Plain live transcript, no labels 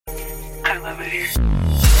Hello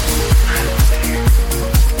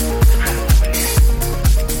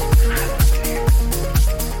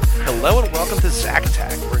and welcome to Zack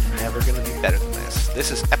Attack. We're never going to be better than this. This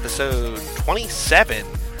is episode 27,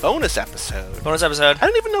 bonus episode. Bonus episode. I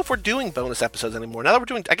don't even know if we're doing bonus episodes anymore. Now that we're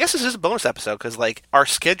doing, I guess this is a bonus episode because like our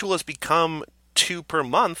schedule has become 2 per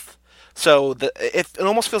month. So it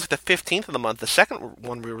almost feels like the 15th of the month. The second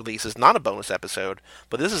one we release is not a bonus episode,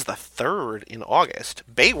 but this is the third in August.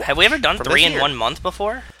 Baywatch. Have we ever done 3 in 1 month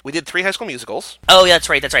before? We did 3 High School Musicals. Oh, yeah, that's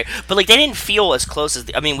right. But like they didn't feel as close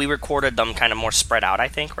as we recorded them kind of more spread out, I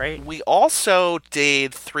think, right? We also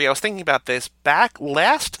did 3. I was thinking about this back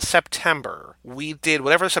last September. We did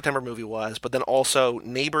whatever the September movie was, but then also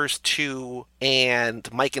Neighbors 2 and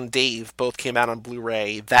Mike and Dave both came out on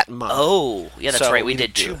Blu-ray that month. Oh, yeah, that's right. We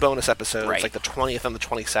did 2 bonus episodes, right. Like the 20th and the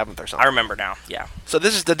 27th or something. I remember now, yeah. So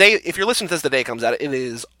this is the day, if you're listening to this the day it comes out, it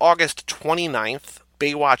is August 29th.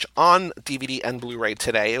 Baywatch on DVD and Blu-ray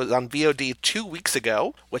today. It was on VOD 2 weeks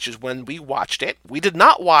ago, which is when we watched it. We did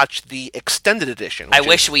not watch the extended edition. I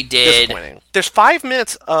wish we did. Disappointing. There's 5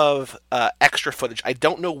 minutes of extra footage. I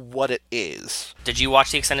don't know what it is. Did you watch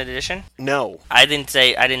the extended edition? No. I didn't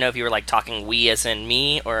know if you were like talking we as in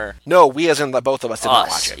me or... No, we as in both of us did not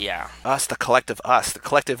watch it. Yeah. Us, the collective us. The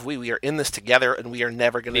collective we. We are in this together and we are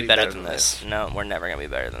never going to be better than this. No, we're never going to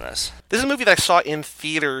be better than this. This is a movie that I saw in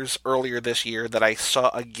theaters earlier this year that I saw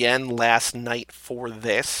again last night for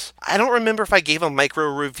this. I don't remember if I gave a micro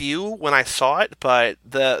review when I saw it, but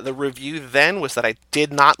the review then was that I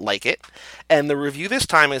did not like it, and the review this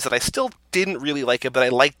time is that I still didn't really like it, but I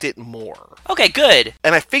liked it more. Okay, good.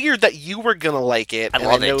 And I figured that you were gonna like it. I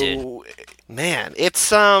love it, dude. Man,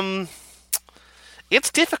 it's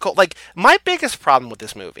difficult. Like, my biggest problem with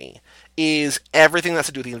this movie is everything that's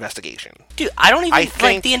to do with the investigation. Dude, I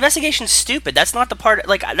think the investigation's stupid. That's not the part,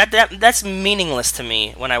 like, that's meaningless to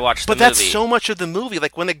me when I watch the movie. But that's so much of the movie.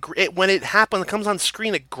 Like, when it happens, it comes on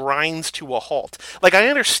screen, it grinds to a halt. Like, I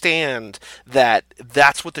understand that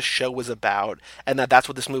that's what the show was about, and that's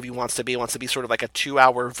what this movie wants to be. It wants to be sort of like a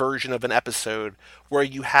 2-hour version of an episode where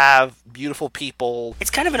you have beautiful people.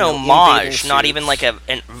 It's kind of an homage, not even like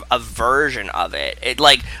a version of it.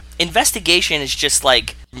 Investigation is just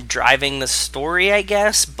like driving the story, I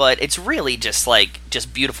guess, but it's really just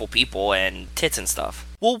beautiful people and tits and stuff.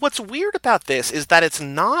 Well, what's weird about this is that it's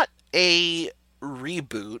not a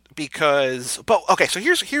reboot because... But, okay, so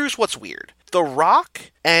here's what's weird. The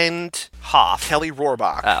Rock and Hoff. Kelly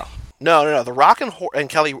Rohrbach. Oh. No. The Rock and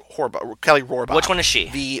Kelly Rohrbach. Which one is she?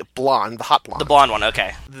 The blonde, the hot blonde. The blonde one,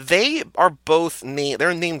 okay. They are both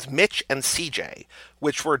they're named Mitch and CJ,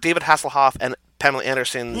 which were David Hasselhoff and Pamela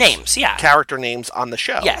Anderson's names, yeah. Character names on the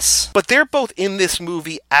show. Yes. But they're both in this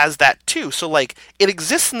movie as that too. So like it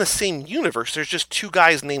exists in the same universe. There's just 2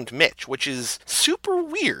 guys named Mitch, which is super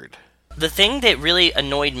weird. The thing that really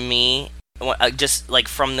annoyed me just like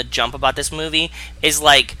from the jump about this movie is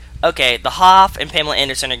like, okay, the Hoff and Pamela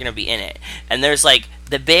Anderson are going to be in it. And there's like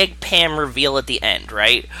the big Pam reveal at the end,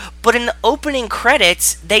 right? But in the opening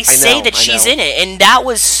credits, they say that she's in it. And that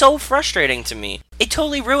was so frustrating to me. It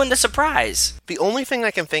totally ruined the surprise. The only thing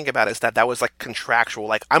I can think about is that was like contractual.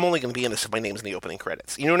 Like, I'm only going to be in this if my name's in the opening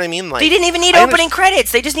credits. You know what I mean? Like, they didn't even need opening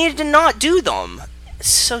credits. They just needed to not do them. It's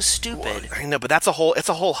so stupid. Well, I know, but it's a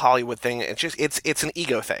whole Hollywood thing. It's an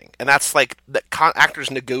ego thing, and that's like that actors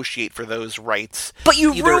negotiate for those rights. But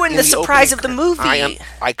you ruined the surprise of the movie.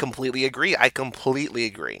 I completely agree.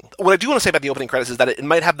 What I do want to say about the opening credits is that it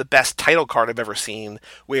might have the best title card I've ever seen,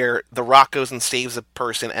 where The Rock goes and saves a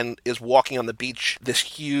person and is walking on the beach. This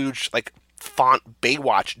huge like font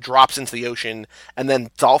Baywatch drops into the ocean, and then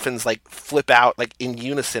dolphins like flip out like in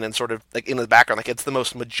unison and sort of like in the background. Like, it's the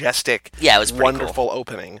most majestic, it was wonderful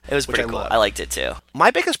opening. It was pretty cool. I liked it too. My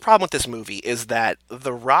biggest problem with this movie is that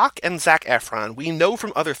The Rock and Zac Efron, we know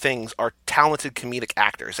from other things, are talented comedic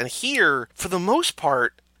actors, and here, for the most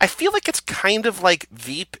part, I feel like it's kind of like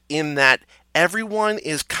Veep in that everyone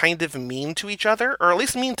is kind of mean to each other, or at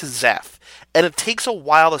least mean to Zeph, and it takes a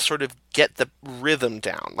while to sort of get the rhythm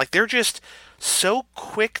down. Like, they're just so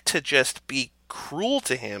quick to just be cruel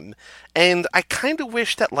to him, and I kind of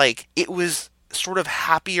wish that, like, it was sort of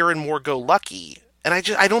happier and more go-lucky. And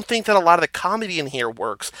I don't think that a lot of the comedy in here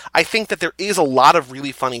works. I think that there is a lot of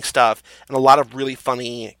really funny stuff and a lot of really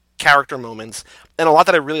funny character moments, and a lot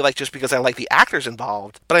that I really like just because I like the actors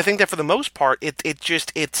involved. But I think that for the most part,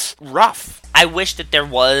 it's rough. I wish that there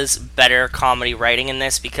was better comedy writing in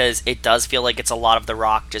this, because it does feel like it's a lot of The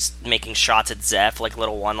Rock just making shots at Zeph, like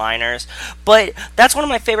little one-liners. But that's one of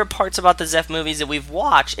my favorite parts about the Zeph movies that we've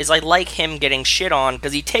watched, is I like him getting shit on,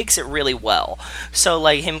 because he takes it really well. So,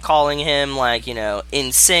 like, him calling him, like, you know,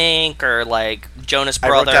 In Sync, or, like, Jonas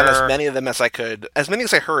Brother. I wrote down as many of them as I could. As many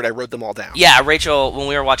as I heard, I wrote them all down. Yeah, Rachel, when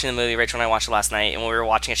we were watching the movie, Rachel and I watched it last night, and when we were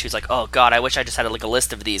watching it, she was like, oh, God, I wish I just had, like, a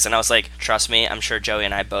list of these. And I was like, trust me, I'm sure Joey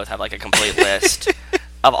and I both have, like, a complete list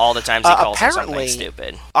of all the times he calls him something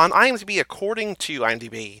stupid. On IMDb, according to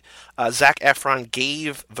IMDb, Zac Efron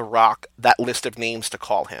gave The Rock that list of names to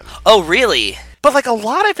call him. Oh, really? But, like, a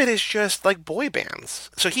lot of it is just, like, boy bands.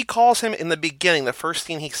 So he calls him in the beginning, the first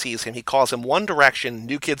scene he sees him, he calls him One Direction,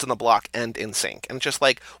 New Kids on the Block, and NSYNC. And just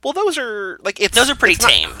like, well, those are, like, those are pretty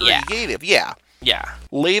tame, creative, yeah. Yeah.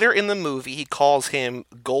 Later in the movie, he calls him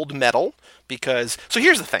Gold Medal, because... So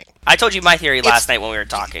here's the thing. I told you my theory last night when we were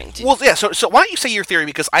talking. Well, yeah, so why don't you say your theory,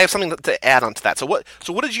 because I have something to add on to that. So what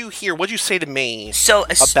did you hear, what did you say to me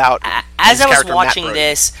about as I was watching Matt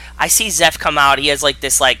this, I see Zeph come out, he has, like,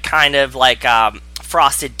 this, like, kind of, like,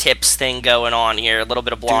 frosted tips thing going on here, a little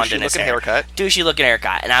bit of blonde in his hair. Douchey looking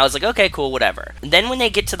haircut. And I was like, okay, cool, whatever. And then when they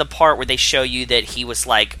get to the part where they show you that he was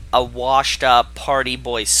like a washed up party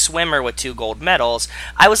boy swimmer with 2 gold medals,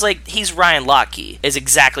 I was like, he's Ryan Lochte, is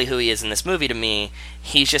exactly who he is in this movie to me.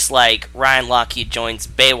 He's just like Ryan Lochte joins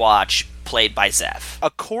Baywatch, played by Zeph.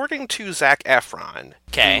 According to Zac Efron,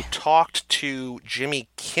 who talked to Jimmy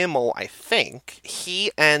Kimmel, I think,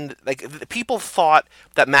 he and, like, people thought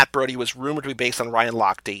that Matt Brody was rumored to be based on Ryan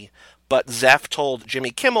Lochte, but Zeph told Jimmy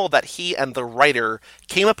Kimmel that he and the writer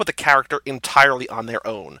came up with the character entirely on their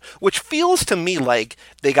own, which feels to me like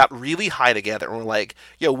they got really high together and were like,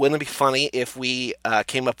 yo, wouldn't it be funny if we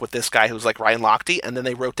came up with this guy who's like Ryan Lochte, and then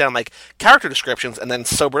they wrote down, like, character descriptions, and then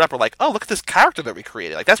sobered up, were like, oh, look at this character that we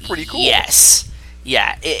created. Like, that's pretty cool. Yes.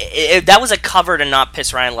 Yeah, that was a cover to not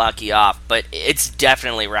piss Ryan Lochte off, but it's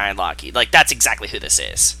definitely Ryan Lochte. Like, that's exactly who this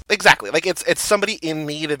is. Exactly. Like, it's somebody in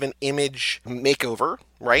need of an image makeover,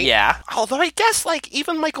 right? Yeah. Although I guess, like,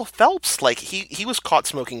 even Michael Phelps, like, he was caught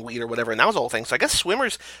smoking weed or whatever, and that was the whole thing. So I guess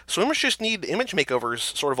swimmers just need image makeovers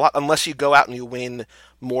sort of a lot, unless you go out and you win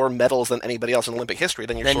more medals than anybody else in Olympic history,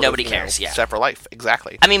 then you're nobody cares, yeah. set for life.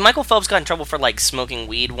 Exactly. I mean, Michael Phelps got in trouble for, like, smoking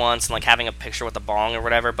weed once and, like, having a picture with a bong or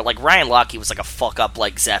whatever, but, like, Ryan Lochte was, like, a fuck-up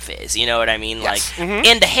like Zeph is, you know what I mean? Yes. Like,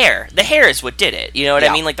 and the hair is what did it, you know what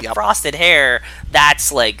I mean? Like, the frosted hair,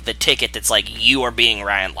 that's, like, the ticket that's, like, you are being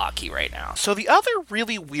Ryan Lochte right now. So the other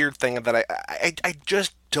really weird thing that I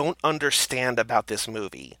just don't understand about this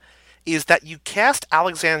movie is that you cast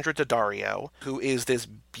Alexandra Daddario, who is this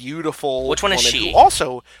beautiful Which one is she? Who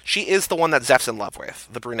also, she is the one that Zeph's in love with,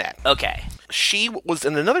 the brunette. Okay. She was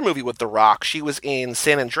in another movie with The Rock. She was in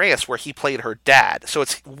San Andreas, where he played her dad. So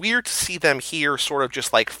it's weird to see them here sort of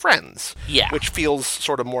just like friends. Yeah. Which feels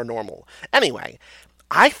sort of more normal. Anyway,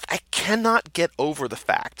 I cannot get over the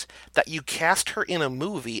fact that you cast her in a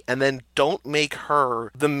movie and then don't make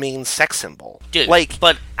her the main sex symbol. Dude, like,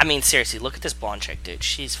 but, I mean, seriously, look at this blonde chick, dude.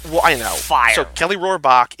 She's I know. Fire. So Kelly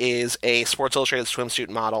Rohrbach is a Sports Illustrated swimsuit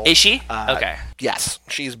model. Is she? Okay. Yes.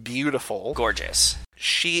 She's beautiful. Gorgeous.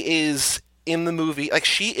 She is in the movie, like,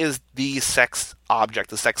 she is the sex object,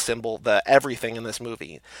 the sex symbol, the everything in this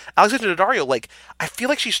movie. Alexandra Daddario, like, I feel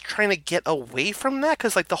like she's trying to get away from that,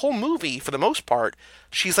 because, like, the whole movie, for the most part,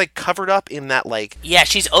 she's, like, covered up in that, like... Yeah,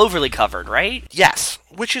 she's overly covered, right? Yes,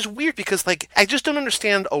 which is weird, because, like, I just don't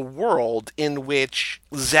understand a world in which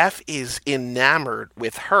Zeph is enamored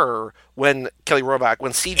with her when Kelly Rohrbach,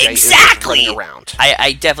 when CJ is running around.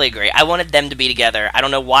 I definitely agree. I wanted them to be together. I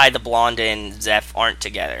don't know why the blonde and Zeph aren't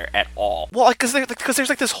together at all. Well, because there's,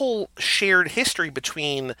 like, this whole shared history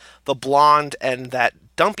between the blonde and that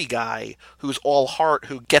dumpy guy who's all heart,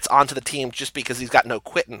 who gets onto the team just because he's got no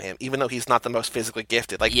quit in him, even though he's not the most physically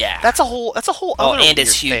gifted. Like, yeah. That's a whole other and weird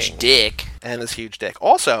his huge thing. dick. And his huge dick.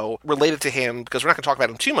 Also, related to him, because we're not going to talk about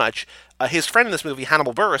him too much, his friend in this movie,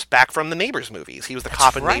 Hannibal Buress, back from the Neighbors movies. He was the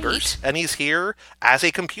cop in Neighbors, and he's here as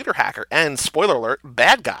a computer hacker. And, spoiler alert,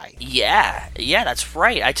 bad guy. Yeah, that's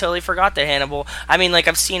right. I totally forgot that Hannibal... I mean, like,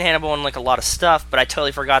 I've seen Hannibal in, like, a lot of stuff, but I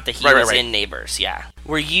totally forgot that he was in Neighbors, yeah.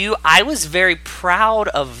 I was very proud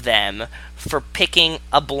of them for picking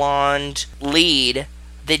a blonde lead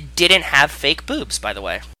that didn't have fake boobs, by the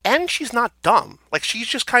way. And she's not dumb. Like, she's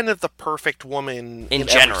just kind of the perfect woman in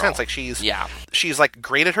general. every sense. Like, she's like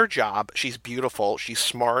great at her job. She's beautiful. She's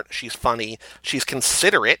smart. She's funny. She's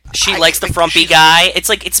considerate. She likes the frumpy guy. It's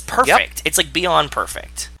like, it's perfect. Yep. It's like beyond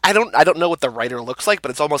perfect. I don't know what the writer looks like,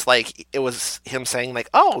 but it's almost like it was him saying, like,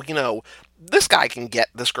 oh, you know, this guy can get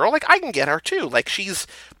this girl, like I can get her too. Like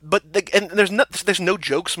and there's no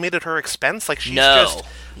jokes made at her expense. Like she's just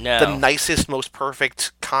the nicest, most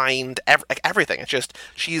perfect, kind, everything. It's just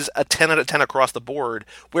she's a 10 out of 10 across the board.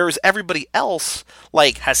 Whereas everybody else,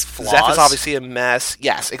 like, has flaws. Zeph is obviously a mess.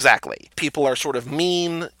 Yes, exactly. People are sort of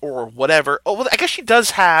mean or whatever. Oh, well, I guess she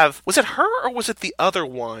does have. Was it her or was it the other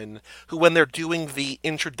one who, when they're doing the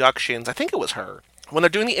introductions, I think it was her. When they're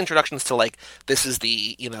doing the introductions to, like, this is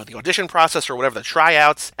the, the audition process or whatever, the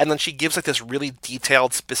tryouts, and then she gives, like, this really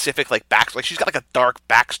detailed, specific, like, like, she's got, like, a dark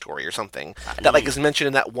backstory or something that, like, is mentioned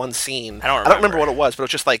in that one scene. I don't remember what it was, but it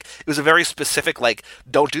was just, like, it was a very specific, like,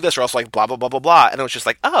 don't do this or else, like, blah, blah, blah, blah, blah, and it was just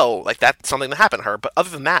like, oh, like, that's something that happened to her, but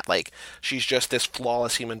other than that, like, she's just this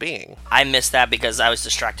flawless human being. I missed that because I was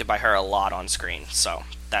distracted by her a lot on screen, so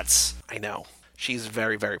that's... I know. She's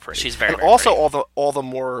very, very pretty. She's very, and very also pretty. all the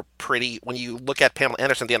more pretty when you look at Pamela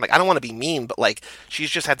Anderson at the end. Like, I don't want to be mean, but like she's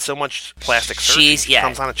just had so much plastic surgery. She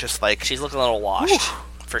comes on, it's just like she's looking a little washed.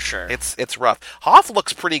 For sure. It's rough. Hoff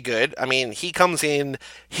looks pretty good. I mean, he comes in,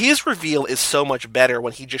 his reveal is so much better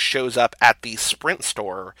when he just shows up at the Sprint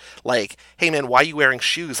store, like, hey man, why are you wearing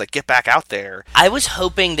shoes? Like, get back out there. I was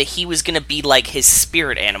hoping that he was going to be like his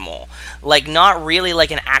spirit animal. Like, not really like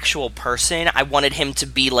an actual person. I wanted him to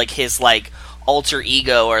be like his, like, alter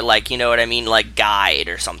ego or, like, you know what I mean, like, guide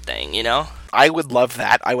or something, you know? I would love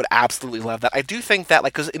that. I would absolutely love that. I do think that,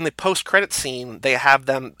 like, because in the post-credit scene, they have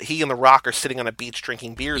them, he and The Rock are sitting on a beach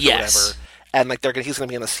drinking beers or whatever, and, like, he's going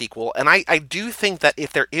to be in the sequel. And I do think that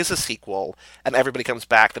if there is a sequel, and everybody comes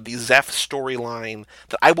back, that the Zeph storyline,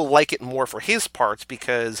 that I will like it more for his parts,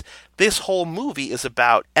 because this whole movie is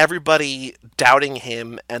about everybody doubting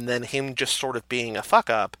him, and then him just sort of being a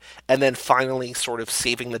fuck-up, and then finally sort of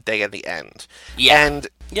saving the day at the end. Yeah. And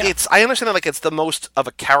I understand that, like, it's the most of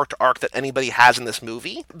a character arc that anybody has in this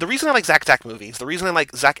movie. The reason I like Zac movies, the reason I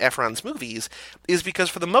like Zac Efron's movies, is because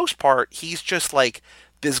for the most part, he's just, like,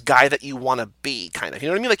 this guy that you want to be, kind of. You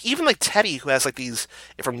know what I mean? Like, even, like, Teddy, who has, like, these,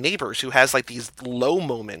 from Neighbors, who has, like, these low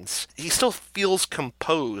moments, he still feels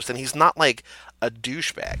composed, and he's not, like, a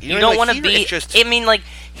douchebag. You don't want to be... I mean, like,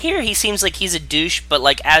 here he seems like he's a douche, but,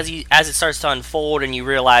 like, as it starts to unfold and you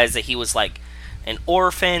realize that he was, like, an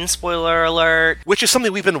orphan, spoiler alert. Which is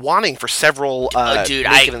something we've been wanting for several Naked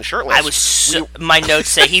and Shirtless. My notes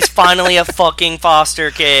say he's finally a fucking foster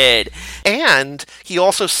kid. And he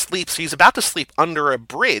also sleeps, he's about to sleep under a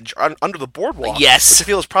bridge, under the boardwalk. Yes. Which I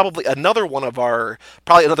feel is probably another one of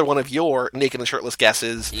your Naked and Shirtless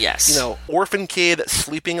guesses. Yes. You know, orphan kid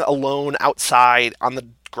sleeping alone outside on the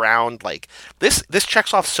ground. Like, this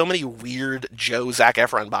checks off so many weird Zac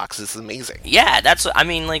Efron boxes. It's amazing. Yeah,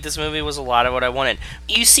 this movie was a lot of what I wanted.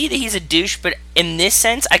 You see that he's a douche, but in this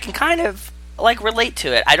sense, I can kind of, like, relate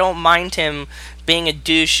to it. I don't mind him being a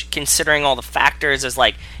douche considering all the factors as,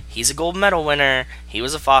 like, he's a gold medal winner, he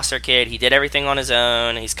was a foster kid, he did everything on his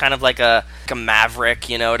own, he's kind of like a maverick,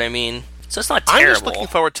 you know what I mean? So it's not terrible. I'm just looking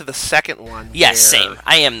forward to the second one. Yes, same.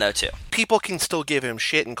 I am, though, too. People can still give him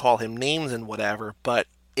shit and call him names and whatever, but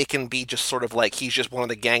it can be just sort of like he's just one of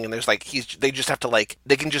the gang, and there's like they just have to, like,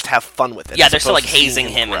 they can just have fun with it. Yeah, they're still, like, hazing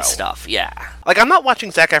him and stuff. Yeah, like, I'm not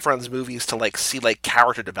watching Zac Efron's movies to, like, see, like,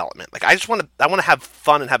 character development. Like, I want to have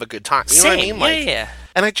fun and have a good time. You know what I mean? Like, yeah.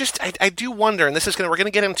 And I do wonder, and we're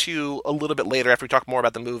gonna get into a little bit later after we talk more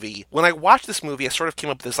about the movie. When I watched this movie, I sort of came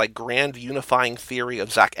up with this, like, grand unifying theory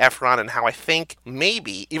of Zac Efron and how I think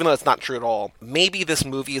maybe, even though it's not true at all, maybe this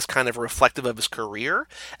movie is kind of reflective of his career.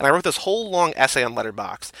 And I wrote this whole long essay on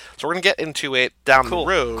Letterboxd, so we're gonna get into it down the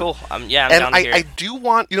road. Cool. I'm down to hear it. I do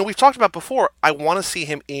want, we've talked about before, I want to see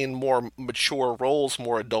him in more mature roles,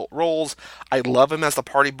 more adult roles. I love him as the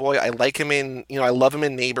party boy. I like him in, I love him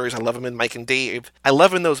in Neighbors. I love him in Mike and Dave. I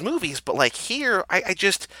love him in those movies, but, like, here, I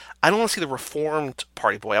don't want to see the reformed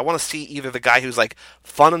party boy. I want to see either the guy who's, like,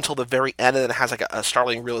 fun until the very end and then has, like, a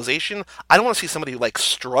startling realization. I don't want to see somebody who, like,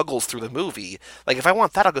 struggles through the movie. Like, if I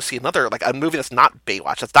want that, I'll go see another, like, a movie that's not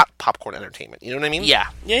Baywatch, that's not popcorn entertainment. You know what I mean? Yeah.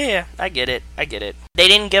 I get it. They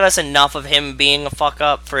didn't give us enough of him being a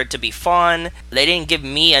fuck-up for it to be fun. They didn't give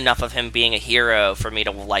me enough of him being a hero for me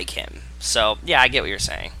to like him. So, yeah, I get what you're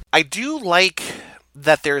saying. I do like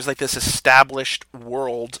that there's, like, this established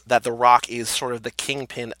world that The Rock is sort of the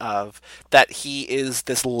kingpin of, that he is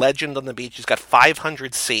this legend on the beach. He's got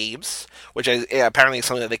 500 saves, which apparently is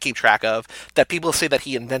something that they keep track of, that people say that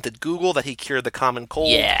he invented Google, that he cured the common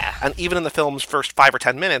cold. Yeah. And even in the film's first 5 or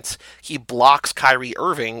 10 minutes, he blocks Kyrie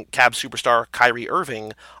Irving, Cavs superstar Kyrie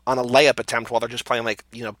Irving, on a layup attempt while they're just playing, like,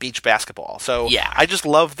 beach basketball. So yeah. I just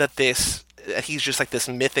love that this he's just like this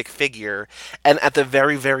mythic figure. And at the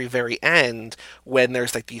very, very, very end, when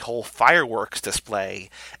there's like the whole fireworks display,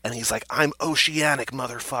 and he's like, "I'm oceanic,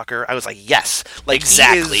 motherfucker," I was like, yes, like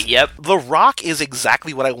Exactly, yep. The Rock is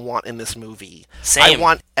exactly what I want in this movie. Same. I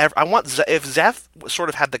want if Zeph sort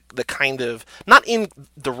of had the kind of, not in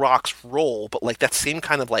The Rock's role, but like that same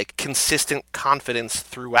kind of like consistent confidence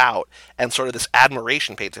throughout, and sort of this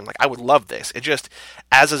admiration paid to him. Like, I would love this. It just,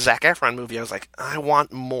 as a Zac Efron movie, I was like, I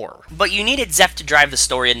want more. But you needed Zeph to drive the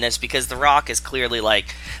story in this because The Rock is clearly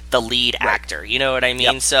like the lead actor. You know what I mean?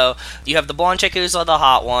 Yep. So you have the blonde chick who's the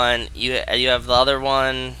hot one. You have the other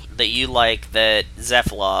one that you like that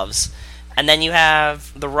Zeph loves, and then you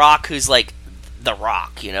have The Rock who's like The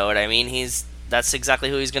Rock. You know what I mean? That's exactly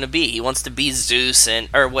who he's going to be. He wants to be Zeus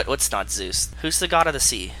what's not Zeus? Who's the god of the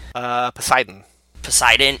sea? Poseidon.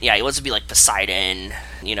 Poseidon? Yeah, he wants to be like Poseidon,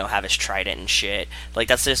 have his trident and shit. Like,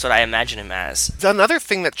 that's just what I imagine him as. Another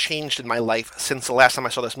thing that changed in my life since the last time I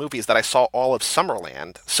saw this movie is that I saw all of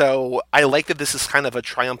Summerland. So I like that this is kind of a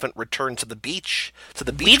triumphant return to the beach,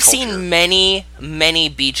 We've culture. seen many, many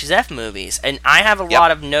Beach Zeph movies, and I have a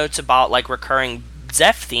lot of notes about, like, recurring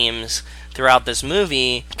Zeph themes throughout this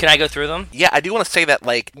movie. Can I go through them? Yeah, I do want to say that,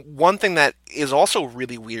 like, one thing that is also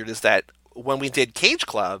really weird is that when we did Cage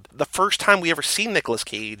Club, the first time we ever seen Nicolas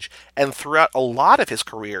Cage, and throughout a lot of his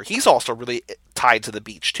career, he's also really tied to the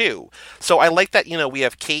beach too. So I like that, we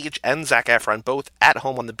have Cage and Zac Efron both at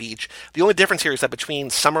home on the beach. The only difference here is that between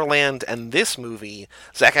Summerland and this movie,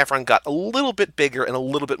 Zac Efron got a little bit bigger and a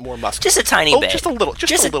little bit more muscular. Just a tiny bit. Just a little.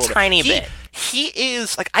 Just a little tiny bit. bit. He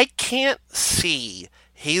is, like, I can't see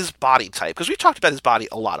his body type, because we've talked about his body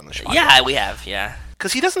a lot on the show. Yeah, we have, yeah.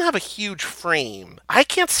 Because he doesn't have a huge frame. I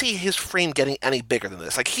can't see his frame getting any bigger than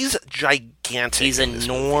this. Like, he's gigantic. He's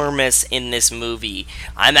enormous in this movie.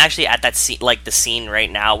 I'm actually at that scene, like the scene right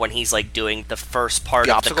now when he's like doing the first part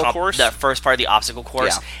of the course. The first part of the obstacle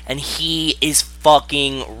course, Yeah. and he is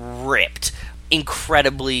fucking ripped.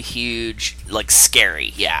 Incredibly huge, like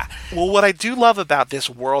scary, yeah. Well, what I do love about this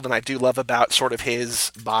world, and I do love about sort of his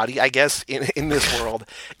body, I guess, in this world,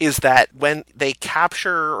 is that when they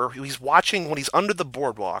capture, or when he's under the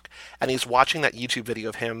boardwalk, and he's watching that YouTube video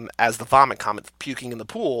of him as the vomit comet puking in the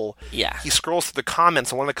pool, yeah. He scrolls through the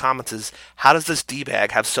comments, and one of the comments is, "How does this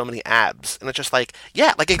D-bag have so many abs?" And it's just like,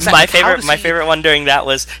 yeah, like exactly. My favorite one during that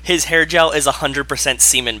was his hair gel is 100%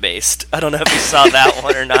 semen based. I don't know if you saw that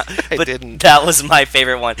one or not. I but didn't. That was my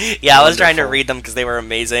favorite one. Yeah, I was trying to Wonderful. read them because they were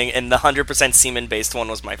amazing, and the 100% semen-based one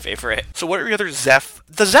was my favorite. So what are your other Zeph?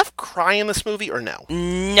 Does Zeph cry in this movie, or no?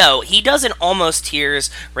 No, he does an almost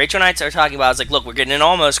tears. Rachel and I started talking about it. I was like, look, we're getting an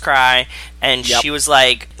almost cry. And Yep. she was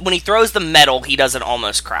like, when he throws the medal, he doesn't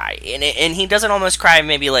almost cry. And he doesn't almost cry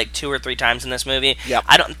maybe like 2 or 3 times in this movie. Yep.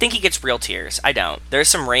 I don't think he gets real tears. I don't. There's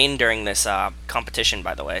some rain during this competition,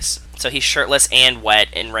 by the way. So he's shirtless and wet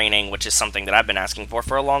and raining, which is something that I've been asking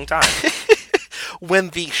for a long time. When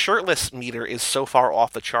the shirtless meter is so far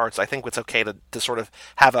off the charts, I think it's okay to sort of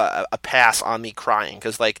have a pass on me crying,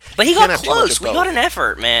 because like. But he you can't got have too much close. of We both. got an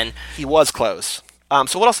effort, man. He was close.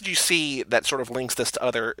 So what else did you see that sort of links this to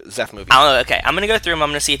other Zeph movies? Okay, I'm gonna go through them. I'm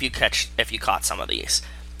gonna see if you caught some of these.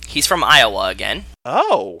 He's from Iowa again.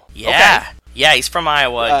 Oh, Yeah. okay. Yeah, he's from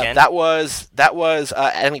Iowa again. That was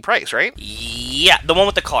At Any Price, right? Yeah, the one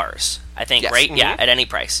with the cars, I think, Yes. right? Mhm. Yeah, At Any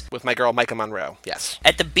Price. With my girl Micah Monroe. Yes.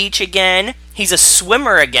 At the beach again. He's a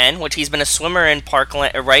swimmer again, which he's been a swimmer in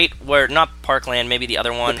Parkland, right? Where not Parkland, maybe the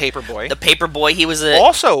other one. The Paperboy. The Paperboy. He was a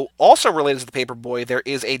Also related to the Paperboy, there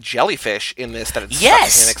is a jellyfish in this that it's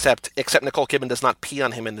Yes! stuck in, except Nicole Kidman does not pee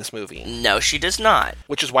on him in this movie, No, she does not.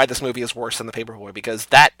 which is why this movie is worse than the Paperboy, because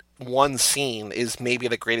that one scene is maybe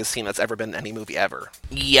the greatest scene that's ever been in any movie ever.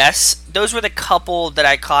 Yes, those were the couple that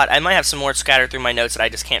I caught. I might have some more scattered through my notes that I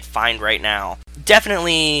just can't find right now.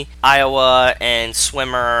 Definitely Iowa and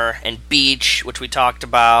swimmer and beach, which we talked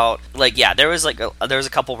about. Like, yeah, there was a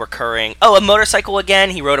couple recurring. Oh, a motorcycle again.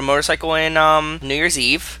 He rode a motorcycle in New Year's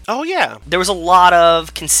Eve. Oh yeah. There was a lot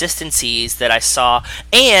of consistencies that I saw,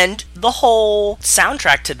 and the whole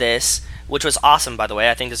soundtrack to this, which was awesome, by the way.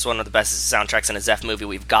 I think this is one of the best soundtracks in a Zeph movie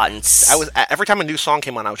we've gotten. Every time a new song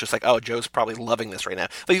came on, I was just like, "Oh, Joe's probably loving this right now."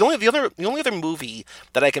 But the only other movie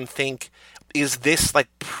that I can think is this like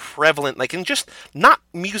prevalent, like in just not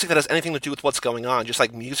music that has anything to do with what's going on, just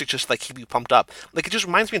like music, just like keep you pumped up. Like it just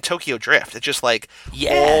reminds me of Tokyo Drift. It's just like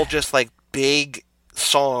all just like big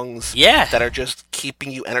songs that are just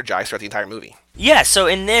keeping you energized throughout the entire movie. Yeah. So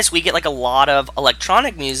in this, we get like a lot of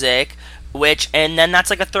electronic music. And then that's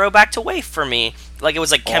like a throwback to Waif for me. Like it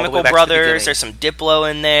was like All the way Chemical back to the Brothers. beginning. There's some Diplo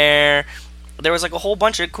in there. there was like a whole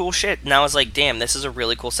bunch of cool shit, and I was like, damn, this is a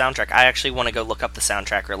really cool soundtrack. I actually want to go look up the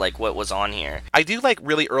soundtrack or like what was on here. I do like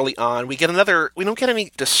really early on, we don't get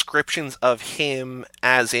any descriptions of him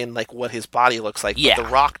as in like what his body looks like, Yeah. but The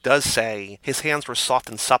Rock does say his hands were soft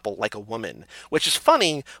and supple like a woman, which is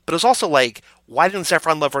funny, but it's also like, why didn't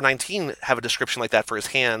Zephyr Lover 19 have a description like that for his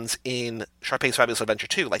hands in Sharpay's Fabulous Adventure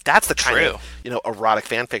 2? Like, that's the kind True. of, erotic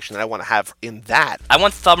fan fiction that I want to have in that. I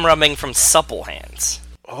want thumb rubbing from supple hands.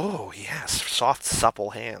 Oh, yes. Soft,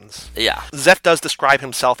 supple hands. Yeah. Zeph does describe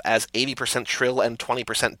himself as 80% trill and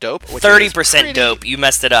 20% dope. Which 30% dope. You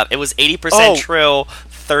messed it up. It was 80% trill,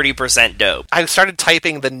 30% dope. I started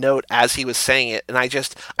typing the note as he was saying it, and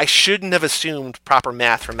I shouldn't have assumed proper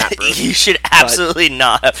math from Matt Brody. You should absolutely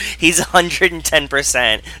not have. He's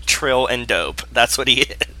 110% trill and dope. That's what he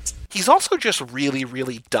is. He's also just really,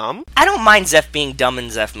 really dumb. I don't mind Zeph being dumb in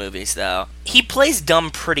Zeph movies, though. He plays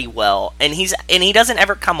dumb pretty well, and he doesn't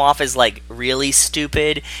ever come off as like really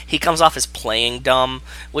stupid. He comes off as playing dumb,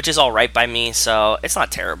 which is all right by me, so it's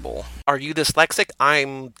not terrible. Are you dyslexic?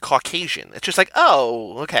 I'm Caucasian. It's just like,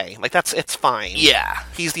 oh, okay, like it's fine. Yeah.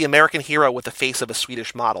 He's the American hero with the face of a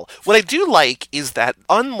Swedish model. What I do like is that,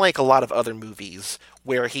 unlike a lot of other movies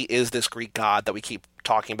where he is this Greek god that we keep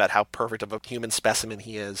talking about how perfect of a human specimen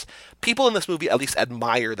he is, people in this movie at least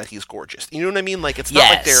admire that he's gorgeous. You know what I mean? Like, it's not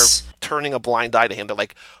like they're turning a blind eye to him. They're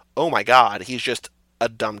like, oh my god, he's just a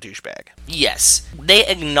dumb douchebag. Yes. They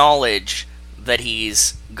acknowledge that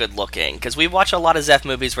he's good looking, because we watch a lot of Zeph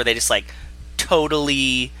movies where they just like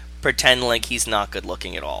totally pretend like he's not good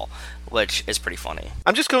looking at all, which is pretty funny.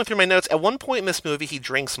 I'm just going through my notes. At one point in this movie, he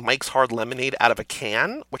drinks Mike's Hard Lemonade out of a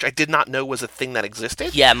can, which I did not know was a thing that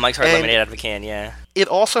existed. Yeah, Mike's Hard Lemonade out of a can, yeah. It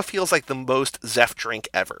also feels like the most Zeph drink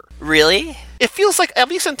ever. Really? It feels like, at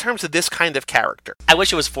least in terms of this kind of character. I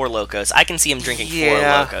wish it was Four Locos. I can see him drinking Four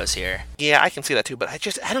Locos here. Yeah, I can see that too, but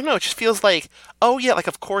I don't know, it just feels like, oh yeah, like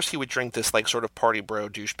of course he would drink this like sort of party bro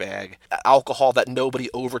douchebag alcohol that nobody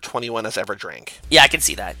over 21 has ever drank. Yeah, I can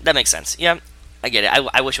see that. That makes sense. Yeah. I get it.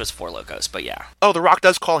 I wish it was Four Locos, but yeah. Oh, The Rock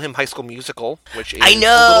does call him High School Musical, which is I know!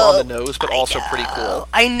 a little on the nose, but also pretty cool.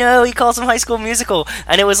 I know, he calls him High School Musical,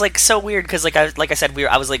 and it was like so weird because like I said,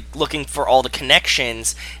 I was like looking for all the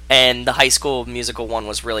connections, and the High School Musical one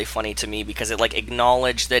was really funny to me because it like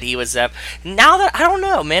acknowledged that he was Zeph. Now that I don't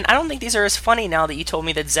know, man, I don't think these are as funny now that you told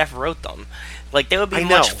me that Zeph wrote them. Like they would be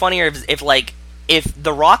much funnier if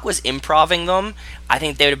The Rock was improvising them. I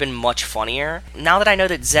think they would have been much funnier. Now that I know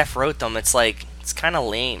that Zeph wrote them, it's like, it's kind of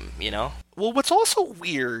lame, you know? Well, what's also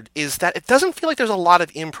weird is that it doesn't feel like there's a lot of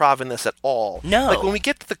improv in this at all. No. Like, when we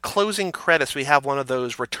get to the closing credits, we have one of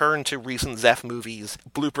those return to recent Zeph movies,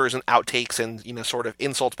 bloopers and outtakes and, sort of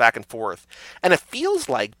insults back and forth. And it feels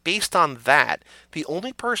like, based on that, the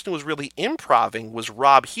only person who was really improving was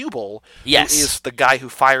Rob Hubel, who is the guy who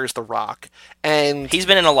fires The Rock. And he's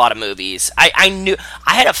been in a lot of movies. I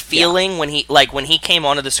had a feeling when he came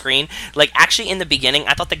onto the screen, like actually in the beginning,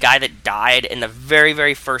 I thought the guy that died in the very,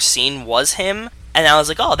 very first scene was him, and I was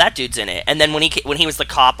like, oh, that dude's in it. And then when he was the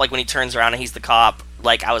cop, like when he turns around and he's the cop,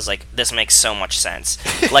 like I was like, this makes so much sense.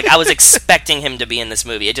 Like I was expecting him to be in this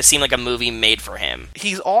movie. It just seemed like a movie made for him.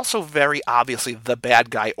 He's also very obviously the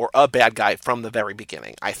bad guy or a bad guy from the very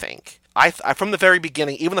beginning, I think. I from the very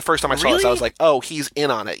beginning, even the first time I saw this, I was like, "Oh, he's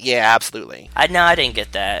in on it." Yeah, absolutely. I didn't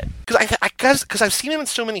get that because I've seen him in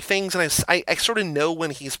so many things, and I sort of know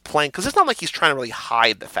when he's playing. Because it's not like he's trying to really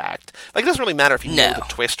hide the fact. Like it doesn't really matter if you know the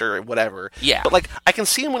twist or whatever. Yeah. But like I can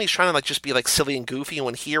see him when he's trying to like just be like silly and goofy, and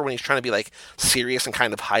when he's trying to be like serious and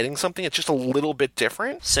kind of hiding something, it's just a little bit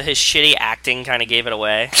different. So his shitty acting kind of gave it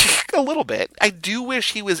away. A little bit. I do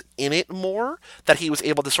wish he was in it more. That he was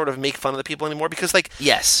able to sort of make fun of the people anymore. Because like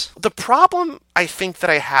the problem I think that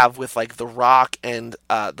I have with like The Rock and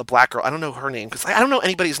the black girl, I don't know her name because I don't know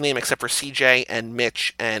anybody's name except for CJ and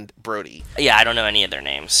Mitch and Brody. Yeah, I don't know any of their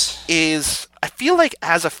names. Is I feel like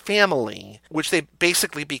as a family, which they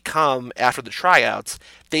basically become after the tryouts,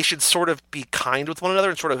 they should sort of be kind with one another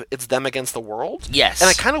and sort of it's them against the world. Yes. And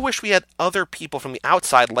I kind of wish we had other people from the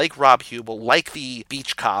outside like Rob Hubel, like the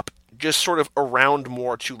beach cop, just sort of around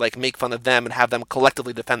more to like make fun of them and have them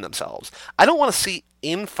collectively defend themselves. I don't want to see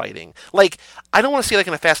infighting. Like, I don't want to see like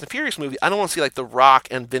in a Fast and Furious movie, I don't want to see like The Rock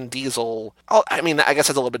and Vin Diesel. I mean, I guess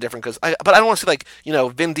that's a little bit different but I don't want to see like,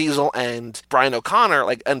 Vin Diesel and Brian O'Connor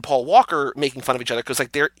like and Paul Walker making fun of each other because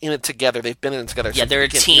like they're in it together. They've been in it together. Yeah, they're a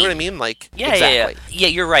team. You know what I mean? Like, yeah, exactly. Yeah,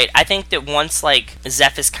 you're right. I think that once like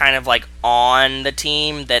Zeph is kind of like on the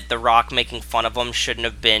team, that The Rock making fun of him shouldn't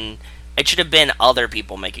have been It should have been other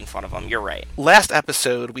people making fun of him. You're right. Last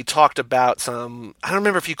episode, we talked about some, I don't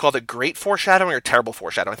remember if you called it great foreshadowing or terrible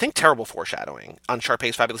foreshadowing. I think terrible foreshadowing on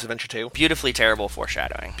Sharpay's Fabulous Adventure 2. Beautifully terrible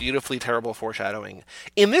foreshadowing. Beautifully terrible foreshadowing.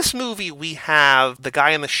 In this movie, we have the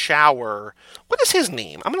guy in the shower. What is his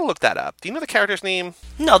name? I'm going to look that up. Do you know the character's name?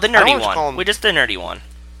 No, the nerdy one. We just the nerdy one.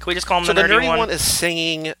 Can we just call him the nerdy one? So the nerdy one is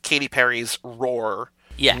singing Katy Perry's Roar.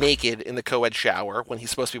 Yeah. Naked in the co-ed shower when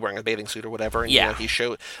he's supposed to be wearing a bathing suit or whatever. And, yeah.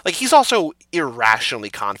 He's also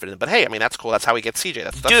irrationally confident. But hey, I mean, that's cool. That's how he gets CJ.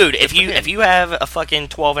 That's Dude, if you have a fucking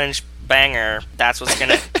 12-inch banger, that's what's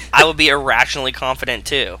gonna... I would be irrationally confident,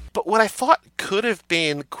 too. But what I thought could have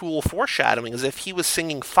been cool foreshadowing is if he was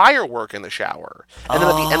singing Firework in the shower. And then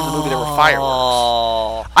at the end of the movie, there were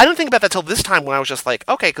fireworks. I didn't think about that till this time when I was just like,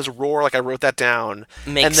 okay, because Roar, like, I wrote that down.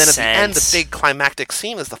 Makes and then at sense. the end, the big climactic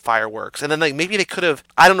scene is the fireworks. And then like maybe they could have,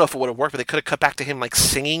 I don't know if it would have worked, but they could have cut back to him, like,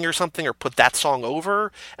 singing or something, or put that song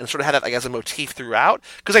over, and sort of had that, like, as a motif throughout.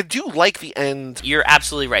 Because I do like the end. You're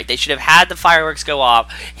absolutely right. They should have had the fireworks go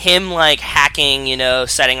off, him, like, hacking,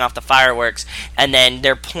 setting off the fireworks, and then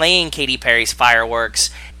they're playing Katy Perry's Fireworks.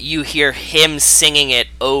 You hear him singing it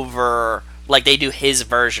over, like they do his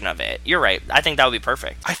version of it. You're right. I think that would be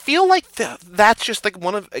perfect. I feel like that's just like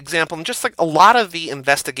one of example, and just like a lot of the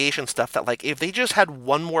investigation stuff that, like, if they just had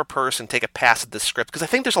one more person take a pass at this script, because I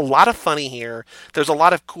think there's a lot of funny here. There's a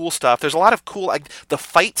lot of cool stuff. There's a lot of cool, like the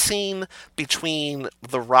fight scene between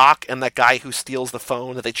The Rock and that guy who steals the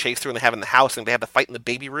phone that they chase through and they have in the house, and they have the fight in the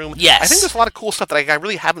baby room. Yes. I think there's a lot of cool stuff that I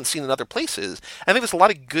really haven't seen in other places. I think there's a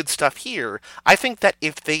lot of good stuff here. I think that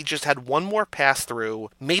if they just had one more pass through,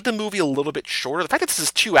 made the movie a little bit shorter. The fact that this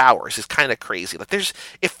is 2 hours is kind of crazy. Like,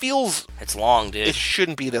 it feels... It's long, dude. It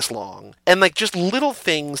shouldn't be this long. And, like, just little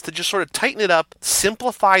things to just sort of tighten it up,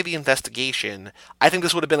 simplify the investigation. I think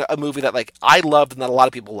this would have been a movie that, like, I loved and that a lot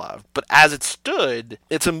of people loved. But as it stood,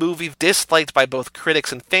 it's a movie disliked by both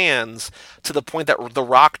critics and fans to the point that The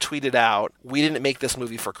Rock tweeted out, "We didn't make this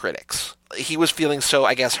movie for critics." He was feeling so,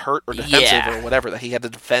 I guess, hurt or defensive or whatever that he had to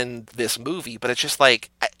defend this movie. But it's just like,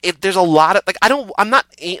 there's a lot of, like, I don't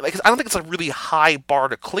think it's a really high bar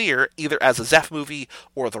to clear, either as a Zeph movie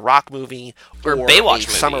or The Rock movie or Baywatch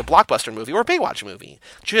movie. Summer blockbuster movie or a Baywatch movie.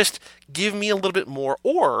 Just give me a little bit more.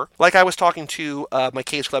 Or, like I was talking to my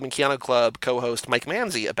Cage Club and Keanu Club co-host Mike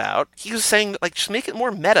Manzi about, he was saying, like, just make it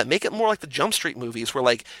more meta. Make it more like the Jump Street movies where,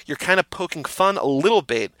 like, you're kind of poking fun a little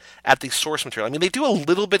bit at the source material. I mean, they do a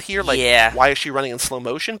little bit here, like, why is she running in slow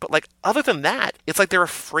motion? But, like, other than that, it's like they're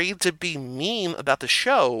afraid to be mean about the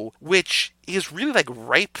show, which is really, like,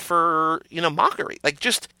 ripe for, mockery. Like,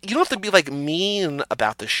 just, you don't have to be, like, mean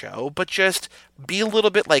about the show, but just be a little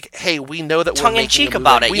bit like, hey, we know that we're making tongue-in-cheek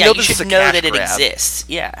about it. You should know that it exists.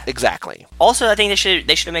 Yeah. Exactly. Also, I think they should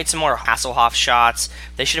have made some more Hasselhoff shots.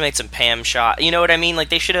 They should have made some Pam shots. You know what I mean? Like,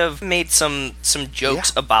 they should have made some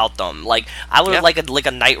jokes about them. Like, I would have liked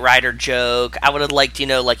a Knight Rider joke. I would have liked,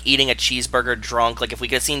 like, eating a cheeseburger drunk. Like, if we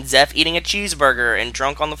could have seen Zeph eating a cheeseburger and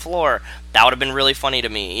drunk on the floor, that would have been really funny to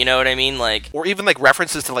me. You know what I mean? Like, or even, like,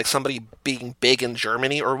 references to, like, somebody being big in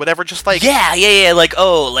Germany or whatever. Just like, yeah. Like,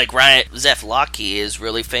 oh, like, Ryan Zeph Lockheed is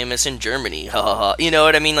really famous in Germany. You know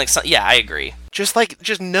what I mean? Like, yeah, I agree. Just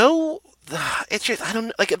know. It's just, I don't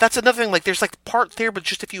know, like, that's another thing, like, there's, like, part there, but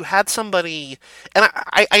just if you had somebody, and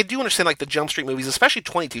I do understand, like, the Jump Street movies, especially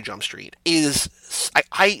 22 Jump Street,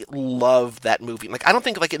 I love that movie. Like, I don't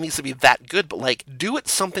think, like, it needs to be that good, but, like, do it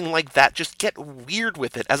something like that, just get weird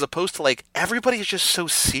with it, as opposed to, like, everybody is just so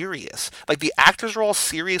serious. Like, the actors are all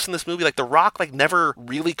serious in this movie, like, The Rock, like, never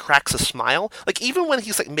really cracks a smile. Like, even when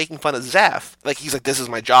he's, like, making fun of Zeph, like, he's like, this is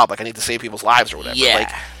my job, like, I need to save people's lives or whatever. Yeah.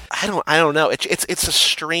 Like, I don't know. It's a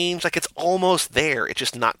strange, like, it's almost there. It's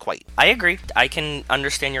just not quite. I agree. I can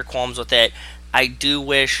understand your qualms with it. I do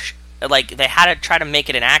wish, like, they had to try to make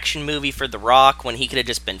it an action movie for The Rock when he could have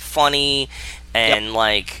just been funny and,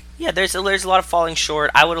 like, yeah, there's a lot of falling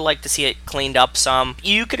short. I would have liked to see it cleaned up some.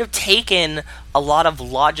 You could have taken a lot of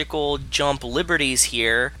logical jump liberties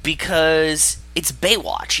here because it's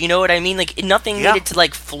Baywatch, you know what I mean? Like, nothing needed to,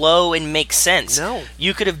 like, flow and make sense. No.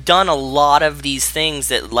 You could have done a lot of these things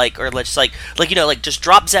that, like, or let's, like, just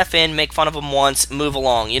drop Zeph in, make fun of him once, move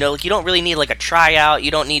along. You know, like, you don't really need, like, a tryout.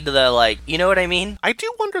 You don't need the, like, you know what I mean? I do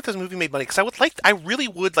wonder if this movie made money, because I really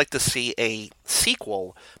would like to see a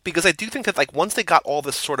sequel, because I do think that, like, once they got all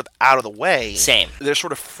this sort of out of the way, they're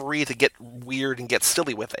sort of free to get weird and get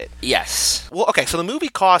silly with it. Yes. Well, okay, so the movie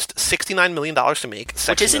cost $69 million to make.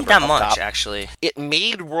 Which isn't that much, actually. It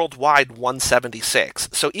made worldwide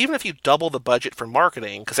 $176. So even if you double the budget for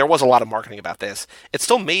marketing, because there was a lot of marketing about this, it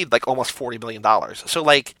still made, like, almost $40 million. So,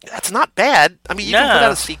 like, that's not bad. I mean, you can put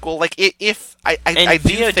out a sequel. Like, if I do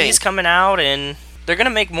think... VOD's coming out, and They're gonna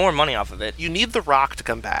make more money off of it. You need The Rock to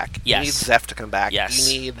come back. Yes. You need Zeph to come back. Yes.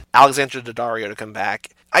 You need Alexandra Daddario to come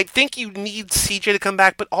back. I think you need CJ to come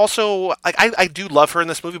back, but also, like, I do love her in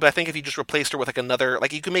this movie, but I think if you just replaced her with, like, another,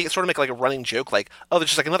 like, you can make like, a running joke, like, oh,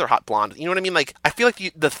 there's just, like, another hot blonde. You know what I mean? Like, I feel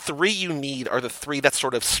like the three you need are the three that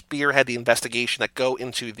sort of spearhead the investigation that go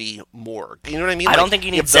into the morgue. You know what I mean? I Like, don't think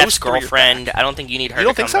you need if those Zeph's three are girlfriend. back- I don't think you need her You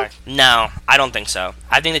don't to come think so? back. No, I don't think so.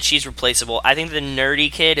 I think that she's replaceable. I think the nerdy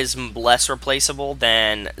kid is less replaceable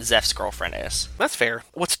than Zeph's girlfriend is. That's fair.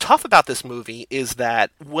 What's tough about this movie is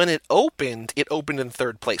that when it opened in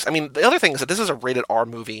third place. I mean, the other thing is that this is a rated R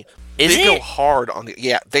movie. Is they it? go hard on the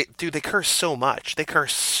they curse so much. They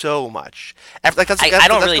curse so much. Like, I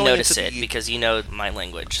don't really going notice into it because you know my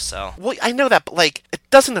language, so. Well, I know that, but, like, it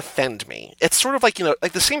doesn't offend me. It's sort of like, you know,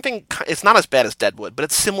 like the same thing. It's not as bad as Deadwood, but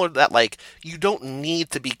it's similar to that. Like, you don't need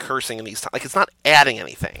to be cursing in these times. Like, it's not adding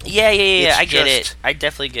anything. Yeah. It's I get just- it. I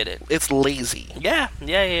definitely get it. It's lazy. Yeah.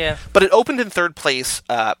 But it opened in third place.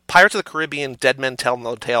 Pirates of the Caribbean: Dead Men Tell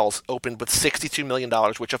No Tales opened with $62 million,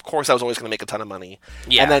 which, of course, I was always going to make a ton of money.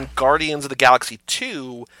 Yeah. And then Guardians of the Galaxy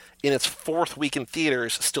 2, in its fourth week in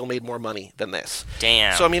theaters, still made more money than this.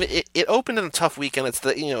 Damn. So I mean, it opened in a tough weekend. It's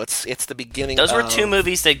the beginning. Those were two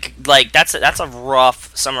movies that, like, that's a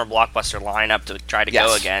rough summer blockbuster lineup to try to go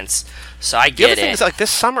Yes. against. So I The get other thing it. is, like,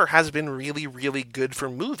 this summer has been really, really good for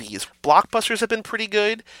movies. Blockbusters have been pretty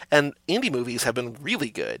good, and indie movies have been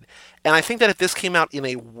really good. And I think that if this came out in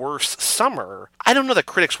a worse summer, I don't know that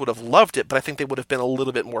critics would have loved it, but I think they would have been a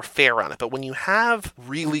little bit more fair on it. But when you have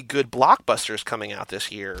really good blockbusters coming out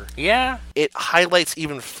this year, Yeah. it highlights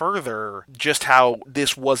even further just how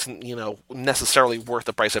this wasn't, necessarily worth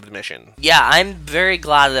the price of admission. Yeah, I'm very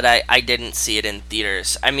glad that I didn't see it in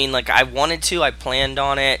theaters. I mean, like, I wanted to, I planned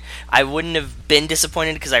on it. I wouldn't have been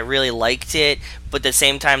disappointed because I really liked it, but at the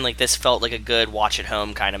same time, like, this felt like a good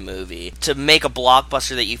watch-at-home kind of movie. To make a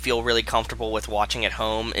blockbuster that you feel really comfortable with watching at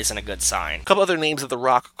home isn't a good sign. A couple other names that The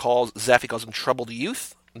Rock calls Zeph. He calls him Troubled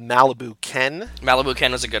Youth, Malibu Ken, Malibu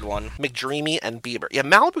Ken was a good one. McDreamy, and Bieber. Yeah,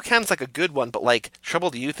 Malibu Ken's like a good one, but, like,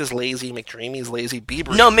 Troubled Youth is lazy, McDreamy's lazy,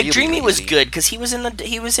 Bieber's No, really McDreamy was lazy. good because he was in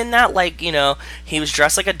that, like, he was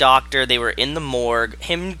dressed like a doctor. They were in the morgue.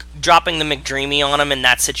 Him dropping the McDreamy on him in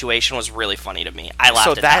that situation was really funny to me. I laughed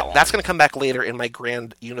So at that one. that's going to come back later in my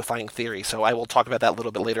grand unifying theory. So I will talk about that a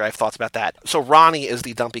little bit later. I have thoughts about that. So Ronnie is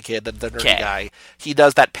the dumpy kid, the nerdy 'Kay. guy. He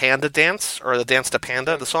does that panda dance, or the dance to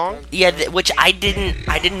panda, the song. Yeah, which I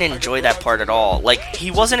didn't enjoy that part at all. Like,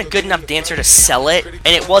 he wasn't a good enough dancer to sell it, and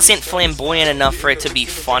it wasn't flamboyant enough for it to be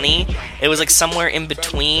funny. It was like somewhere in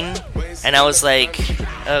between, and I was like,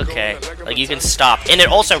 okay, like, you can stop. And it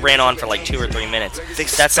also ran on for like 2 or 3 minutes. They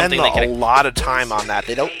That's spend something they a could. lot of time on that.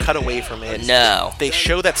 They don't cut away from it. No. They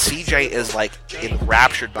show that CJ is, like,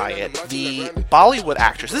 enraptured by it. The Bollywood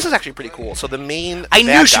actress. This is actually pretty cool. So the main. I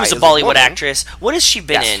bad knew she guy was a is Bollywood woman. actress. What has she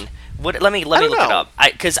been Yes. in? Let me I look don't it know. up.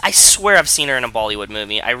 Because I swear I've seen her in a Bollywood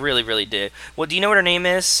movie. I really, really did. Well, do you know what her name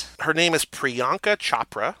is? Her name is Priyanka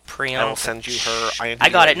Chopra. I will send you her IMDb I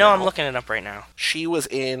got right it. No, now. I'm looking it up right now. She was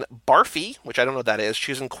in Barfi, which I don't know what that is.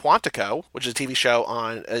 She was in Quantico, which is a TV show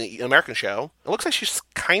on an American show. It looks like she's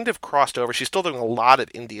kind of crossed over. She's still doing a lot of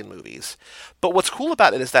Indian movies. But what's cool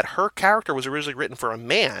about it is that her character was originally written for a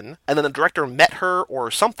man, and then the director met her or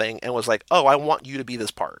something and was like, oh, I want you to be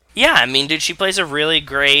this part. Yeah, I mean, dude, she plays a really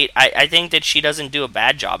great. I think that she doesn't do a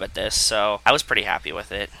bad job at this, so I was pretty happy with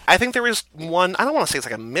it. I think there is one, I don't want to say it's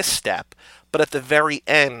like a misstep, but at the very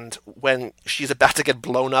end, when she's about to get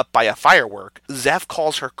blown up by a firework, Zeph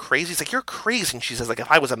calls her crazy. He's like, you're crazy. And she says, like, if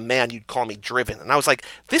I was a man, you'd call me driven. And I was like,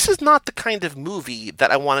 this is not the kind of movie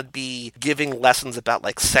that I want to be giving lessons about,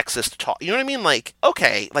 like, sexist talk. You know what I mean? Like,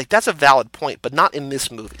 okay, like, that's a valid point, but not in this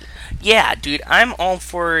movie. Yeah, dude, I'm all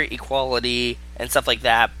for equality and stuff like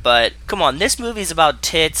that, but come on, this movie's about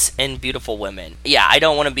tits and beautiful women. Yeah, I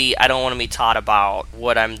don't want to be taught about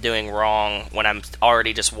what I'm doing wrong when I'm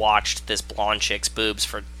already just watched this blonde chick's boobs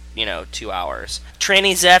for, 2 hours.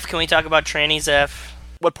 Tranny Zeph, can we talk about Tranny Zeph?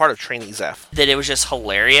 What part of Trainee Zeph? That it was just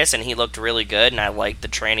hilarious and he looked really good and I liked the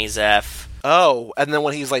Tranny Zeph. Oh, and then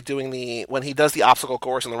when he's, like, when he does the obstacle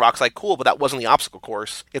course and The Rock's like, cool, but that wasn't the obstacle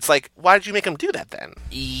course. It's like, why did you make him do that then?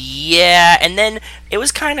 Yeah, and then it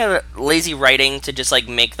was kind of lazy writing to just, like,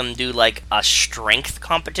 make them do, like, a strength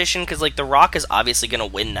competition, because, like, The Rock is obviously going to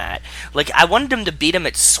win that. Like, I wanted him to beat him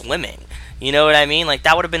at swimming. You know what I mean? Like,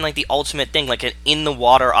 that would have been, like, the ultimate thing, like, an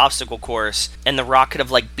in-the-water obstacle course, and The Rock could have,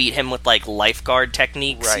 like, beat him with, like, lifeguard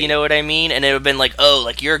techniques, Right. You know what I mean? And it would have been like, oh,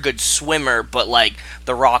 like, you're a good swimmer, but, like,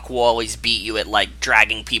 The Rock will always beat beat you at, like,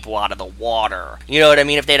 dragging people out of the water. You know what I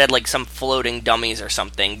mean? If they'd had, like, some floating dummies or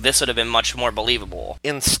something, this would have been much more believable.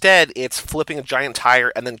 Instead, it's flipping a giant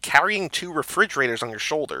tire and then carrying 2 refrigerators on your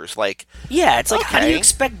shoulders. Like, yeah, it's like, okay. How do you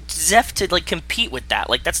expect Zeph to, like, compete with that?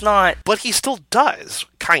 Like, that's not... But he still does,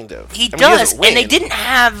 kind of. He does, and they didn't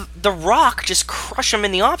have The Rock just crush him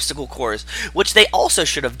in the obstacle course, which they also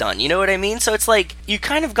should have done, you know what I mean? So it's like, you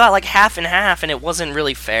kind of got, like, half and half, and it wasn't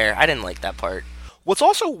really fair. I didn't like that part. What's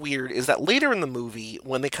also weird is that later in the movie,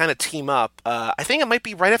 when they kind of team up, I think it might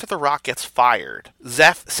be right after The Rock gets fired,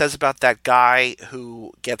 Zeph says about that guy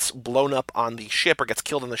who gets blown up on the ship or gets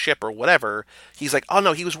killed on the ship or whatever, he's like, oh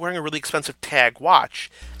no, he was wearing a really expensive Tag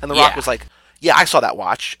watch. And The Rock was like, yeah, I saw that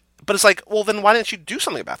watch. But it's like, well, then why didn't you do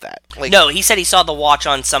something about that? Like, no, he said he saw the watch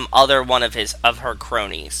on some other one of her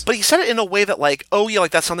cronies. But he said it in a way that, like, oh yeah,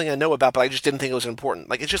 like that's something I know about, but I just didn't think it was important.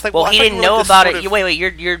 Like, it's just like, well, he didn't know about it. Wait,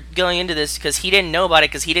 you're going into this because he didn't know about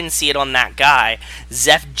it because he didn't see it on that guy.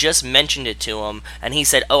 Zeph just mentioned it to him, and he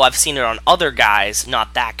said, oh, I've seen it on other guys,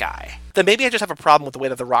 not that guy. Then maybe I just have a problem with the way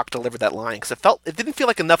that The Rock delivered that line, because it didn't feel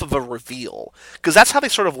like enough of a reveal. Because that's how they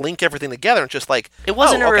sort of link everything together, and just like, it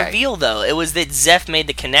wasn't a reveal, though. It was that Zeph made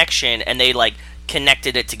the connection, and they, like,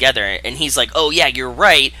 connected it together, and he's like, oh yeah, you're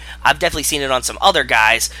right, I've definitely seen it on some other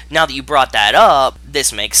guys. Now that you brought that up,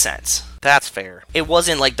 this makes sense. That's fair. It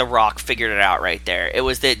wasn't like The Rock figured it out right there. It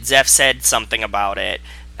was that Zeph said something about it,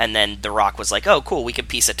 and then The Rock was like, oh, cool, we can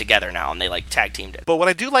piece it together now, and they, like, tag-teamed it. But what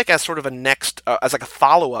I do like as sort of a next, as like a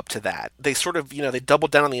follow-up to that, they sort of, they double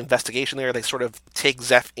down on the investigation there, they sort of take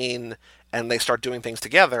Zeph in, and they start doing things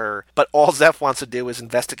together, but all Zeph wants to do is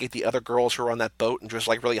investigate the other girls who are on that boat and just,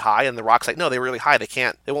 like, really high, and The Rock's like, no, they were really high,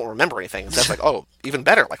 they won't remember anything. And Zeph's like, oh, even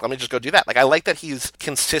better, like, let me just go do that. Like, I like that he's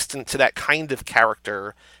consistent to that kind of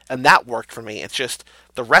character, and that worked for me. It's just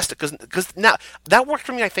the rest, because now, that worked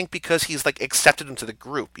for me, I think, because he's, like, accepted into the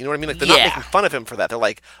group. You know what I mean? Like, they're not making fun of him for that. They're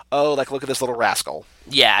like, oh, like, look at this little rascal.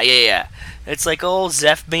 Yeah. It's like, oh,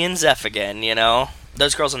 Zeph being Zeph again, you know?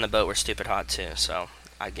 Those girls on the boat were stupid hot, too, so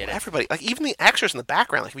I get it. Everybody, like, even the extras in the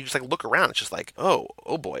background, like, if you just, like, look around, it's just like, oh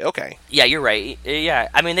boy, okay. Yeah, you're right. Yeah,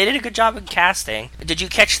 I mean, they did a good job of casting. Did you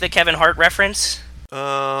catch the Kevin Hart reference?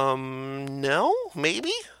 No?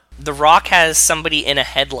 Maybe? The Rock has somebody in a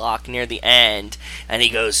headlock near the end, and he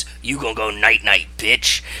goes, you gonna go night-night,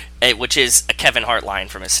 bitch, which is a Kevin Hart line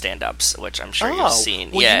from his stand-ups, which I'm sure you've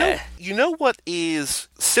seen. Well, yeah. You know what is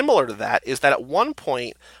similar to that is that at one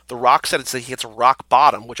point, The Rock said he hits rock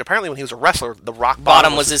bottom, which apparently when he was a wrestler, the rock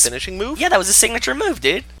bottom was his finishing move? Yeah, that was his signature move,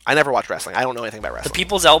 dude. I never watched wrestling. I don't know anything about wrestling. The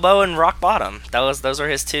people's elbow and rock bottom. Those were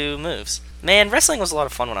his 2 moves. Man, wrestling was a lot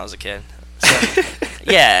of fun when I was a kid. So,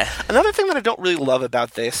 yeah. Another thing that I don't really love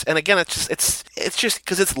about this, and again, it's just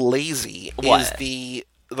because it's lazy, is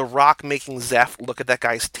the Rock making Zeph look at that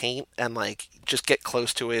guy's taint and, like, just get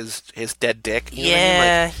close to his dead dick. You know what I mean?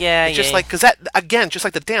 Like, it's just like, because that, again, just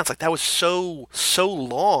like the dance, like, that was so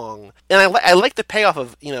long. And I like the payoff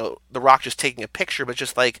of, The Rock just taking a picture, but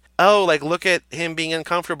just like, oh, like, look at him being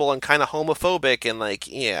uncomfortable and kind of homophobic, and, like,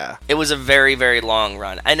 yeah. It was a very, very long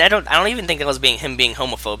run. And I don't even think it was him being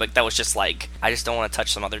homophobic. That was just like, I just don't want to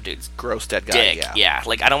touch some other dude's gross dead guy, dick. Yeah,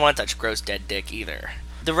 like, I don't want to touch gross dead dick either.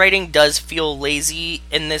 The writing does feel lazy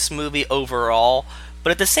in this movie overall,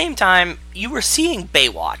 but at the same time, you were seeing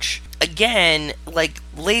Baywatch. Again, like,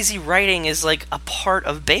 lazy writing is, like, a part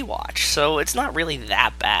of Baywatch, so it's not really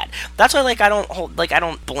that bad. That's why, like, I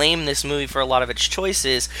don't blame this movie for a lot of its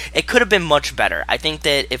choices. It could have been much better. I think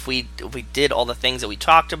that if we did all the things that we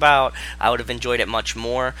talked about, I would have enjoyed it much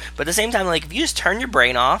more. But at the same time, like, if you just turn your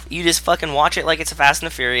brain off, you just fucking watch it like it's a Fast and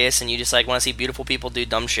the Furious, and you just, like, want to see beautiful people do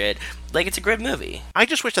dumb shit, like, it's a good movie. I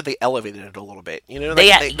just wish that they elevated it a little bit. You know, they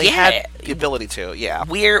had the ability to, yeah.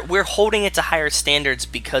 We're holding it to higher standards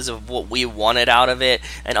because of what we wanted out of it,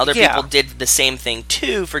 and other people did the same thing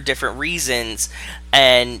too for different reasons.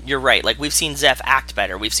 And you're right, like, we've seen Zeph act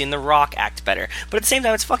better, we've seen The Rock act better, but at the same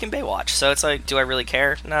time, it's fucking Baywatch, so it's like, do I really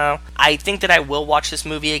care? No. I think that I will watch this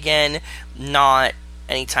movie again, not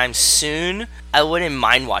anytime soon. I wouldn't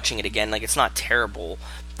mind watching it again, like, it's not terrible.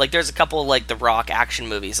 Like, there's a couple, like, The Rock action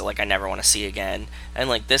movies that, like, I never want to see again. And,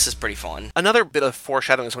 like, this is pretty fun. Another bit of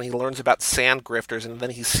foreshadowing is when he learns about sand grifters, and then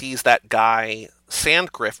he sees that guy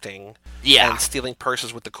sand grifting and stealing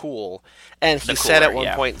purses with the Cool. And he said at one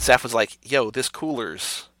point, Zeph was like, yo, this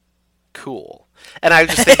cooler's cool. And I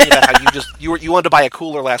was just thinking about how you wanted to buy a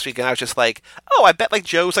cooler last week, and I was just like, oh, I bet, like,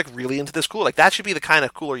 Joe's, like, really into this cooler. Like, that should be the kind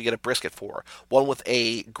of cooler you get a brisket for. One with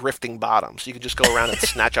a grifting bottom, so you can just go around and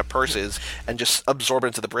snatch up purses and just absorb it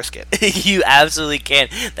into the brisket. You absolutely can.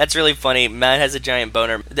 That's really funny. Matt has a giant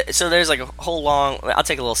boner. So there's, like, a whole long... I'll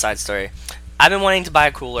take a little side story. I've been wanting to buy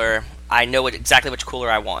a cooler. I know exactly which cooler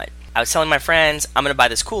I want. I was telling my friends, I'm going to buy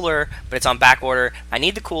this cooler, but it's on back order. I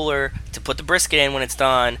need the cooler to put the brisket in when it's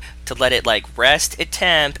done, to let it like rest at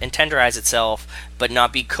temp and tenderize itself, but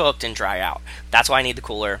not be cooked and dry out. That's why I need the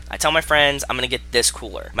cooler. I tell my friends, I'm going to get this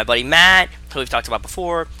cooler. My buddy Matt, who we've talked about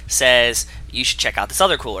before, says, you should check out this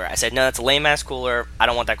other cooler. I said, no, that's a lame-ass cooler. I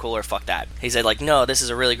don't want that cooler. Fuck that. He said, like, no, this is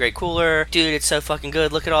a really great cooler. Dude, it's so fucking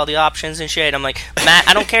good. Look at all the options and shit. I'm like, Matt,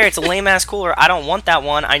 I don't care. It's a lame-ass cooler. I don't want that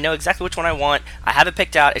one. I know exactly which one I want. I have it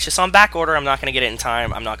picked out. It's just on back order. I'm not going to get it in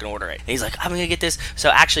time. I'm not going to order it. And he's like, I'm going to get this. So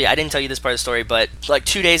actually, I didn't tell you this part of the story, but like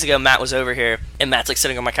 2 days ago, Matt was over here, and Matt's like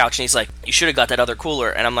sitting on my couch, and he's like, you should have got that other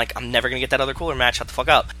cooler. And I'm like, I'm never going to get that other cooler, Matt. Shut the fuck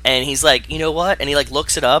up. And he's like, you know what? And he like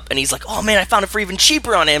looks it up, and he's like, oh man, I found it for even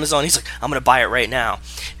cheaper on Amazon. He's like, I'm going to buy it right now.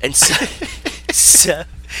 And so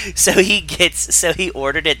he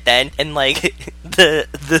ordered it then, and like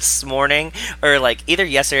this morning, or like either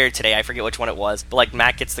yesterday or today, I forget which one it was, but like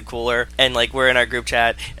Matt gets the cooler, and like we're in our group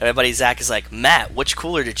chat, and my buddy Zach is like, Matt, which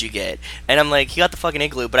cooler did you get? And I'm like, he got the fucking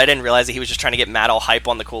Igloo, but I didn't realize that he was just trying to get Matt all hype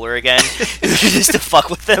on the cooler again, just to fuck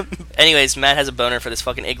with him. Anyways, Matt has a boner for this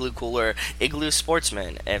fucking Igloo cooler. Igloo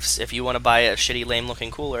Sportsman. If you want to buy a shitty, lame looking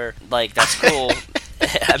cooler, like that's cool.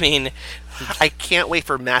 I mean, I can't wait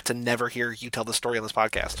for Matt to never hear you tell the story on this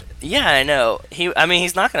podcast. Yeah, I know.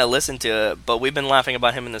 He's not going to listen to it, but we've been laughing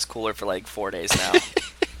about him in this cooler for like 4 days now.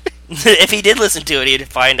 If he did listen to it, he'd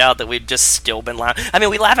find out that we've just still been laughing. I mean,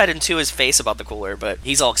 we laugh at him to his face about the cooler, but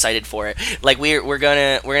he's all excited for it. Like we're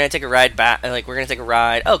gonna take a ride back. Like we're gonna take a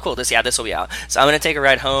ride. Oh, cool. This will be out. So I'm gonna take a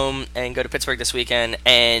ride home and go to Pittsburgh this weekend.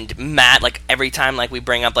 And Matt, like every time like we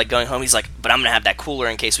bring up like going home, he's like, "But I'm gonna have that cooler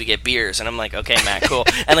in case we get beers." And I'm like, "Okay, Matt, cool."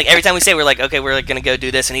 And like every time we say we're like, "Okay, we're like gonna go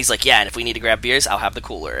do this," and he's like, "Yeah, and if we need to grab beers, I'll have the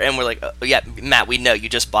cooler." And we're like, "Yeah, Matt, we know you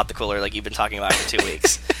just bought the cooler. Like you've been talking about it for 2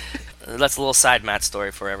 weeks." That's a little side Matt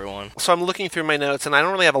story for everyone. So I'm looking through my notes, and I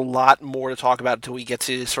don't really have a lot more to talk about until we get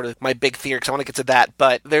to sort of my big theory, because I want to get to that.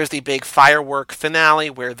 But there's the big firework finale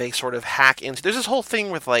where they sort of hack into... There's this whole thing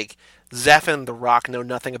with, like, Zeph and The Rock know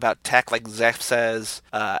nothing about tech. Like, Zeph says,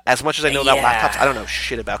 as much as I know about laptops, I don't know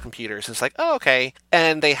shit about computers. It's like, oh, okay.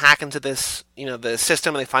 And they hack into this, the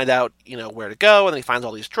system, and they find out, where to go, and they find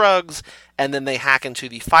all these drugs, and then they hack into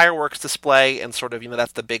the fireworks display, and sort of,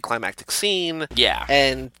 that's the big climactic scene. Yeah.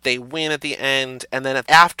 And they win at the end, and then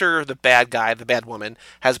after the bad guy, the bad woman,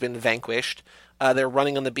 has been vanquished, they're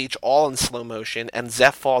running on the beach all in slow motion, and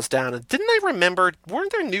Zeph falls down. And didn't I remember,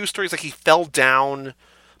 weren't there news stories like he fell down...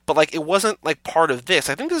 But, like, it wasn't, like, part of this.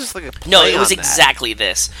 I think this is, like, a play No, it was on exactly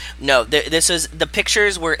this. No, the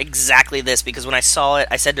pictures were exactly this, because when I saw it,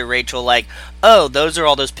 I said to Rachel, like, oh, those are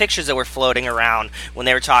all those pictures that were floating around when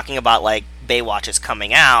they were talking about, like, Baywatch is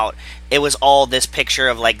coming out. It was all this picture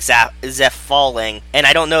of, like, Zeph falling, and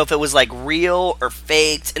I don't know if it was, like, real or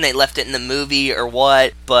faked, and they left it in the movie or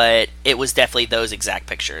what, but it was definitely those exact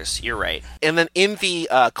pictures. You're right. And then in the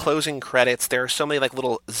closing credits, there are so many, like,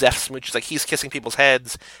 little Zeph smooches. Like, he's kissing people's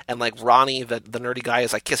heads, and, like, Ronnie, the nerdy guy,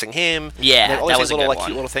 is, like, kissing him. Yeah, all that these was little, a good like, one.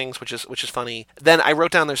 cute little things, which is funny. Then I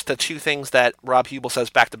wrote down there's the two things that Rob Hubel says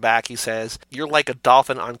back to back. He says, "You're like a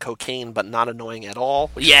dolphin on cocaine, but not annoying at all,"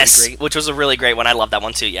 which is pretty great. Which was a really great one. I love that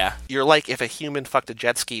one, too, yeah. You're like if a human fucked a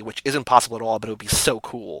jet ski, which isn't possible at all, but it would be so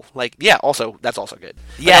cool. Like, yeah, also, that's also good.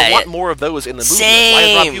 Yeah, I want more of those in the movie. Same. Why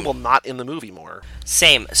is Rob Hubel not in the movie more?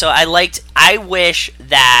 Same. So I wish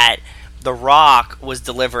that The Rock was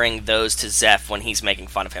delivering those to Zeph when he's making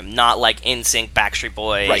fun of him. Not like NSYNC, Backstreet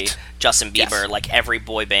Boy, right. Justin Bieber, Yes. like every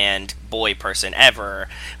boy band, boy person ever.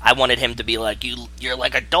 I wanted him to be like, you're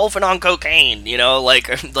like a dolphin on cocaine, like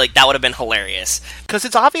that would have been hilarious. Because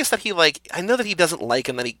it's obvious that he, like, I know that he doesn't like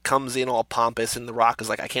him, that he comes in all pompous, and The Rock is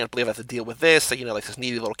like, I can't believe I have to deal with this, so, like this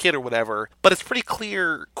needy little kid or whatever. But it's pretty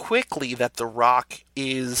clear quickly that The Rock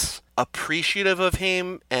is appreciative of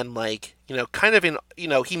him, and, like, kind of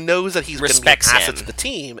he knows that he's going to be an asset to the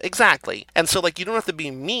team. Exactly. And so, like, you don't have to be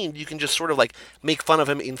mean. You can just sort of, like, make fun of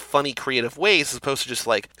him in funny, creative ways, as opposed to just,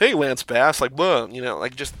 like, hey, Lance Bass, like, blah,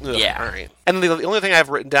 like, just, ugh, yeah. All right. And the only thing I've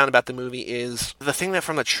written down about the movie is, the thing that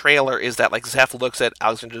from the trailer is that, like, Zeph looks at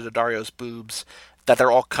Alexander Daddario's boobs, that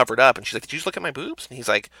they're all covered up, and she's like, did you just look at my boobs? And he's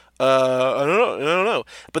like, I don't know.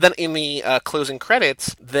 But then in the closing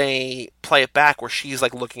credits, they play it back where she's,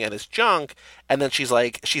 like, looking at his junk, and then she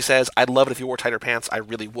says, I'd love it if you wore tighter pants, I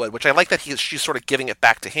really would, which I like that she's sort of giving it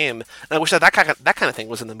back to him, and I wish that kind of thing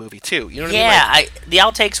was in the movie, too. You know what I mean? Yeah, the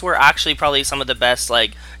outtakes were actually probably some of the best,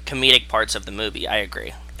 like, comedic parts of the movie, I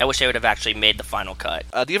agree. I wish they would have actually made the final cut.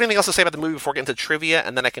 Do you have anything else to say about the movie before we get into trivia,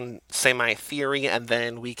 and then I can say my theory, and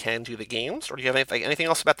then we can do the games? Or do you have anything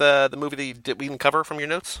else about the movie that we didn't cover from your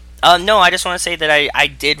notes? No, I just want to say that I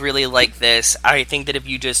did really like this. I think that if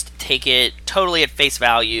you just take it totally at face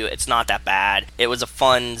value. It's not that bad. It was a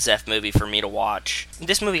fun Zeph movie for me to watch.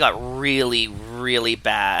 This movie got really, really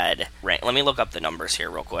bad. Right, let me look up the numbers here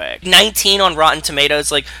real quick. 19 on Rotten Tomatoes.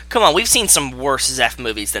 Like, come on, we've seen some worse Zeph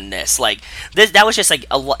movies than this. Like, that was just like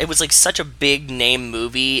it was like such a big name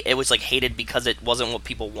movie. It was like hated because it wasn't what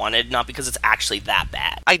people wanted, not because it's actually that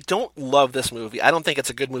bad. I don't love this movie. I don't think it's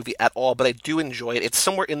a good movie at all, but I do enjoy it. It's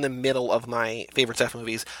somewhere in the middle of my favorite Zeph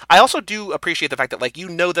movies. I also do appreciate the fact that, like, you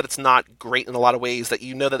know that it's not great in a lot of ways, that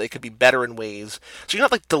you know that it could be better in ways. So you're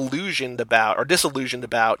not, like, disillusioned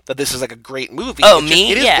about that this is, like, a great movie. Oh,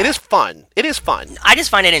 Yeah. It is fun. It is fun. I just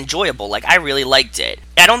find it enjoyable. Like, I really liked it.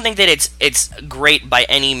 I don't think that it's great by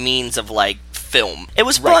any means of, like, film. It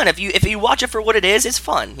was fun. If you watch it for what it is, it's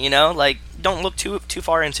fun, you know? Like, don't look too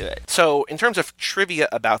far into it. So, in terms of trivia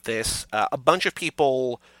about this, a bunch of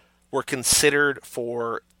people were considered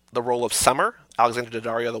for the role of Summer, Alexandra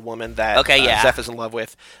Daddario, the woman that Zeph is in love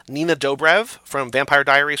with. Nina Dobrev from Vampire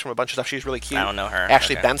Diaries, from a bunch of stuff. She's really cute. I don't know her.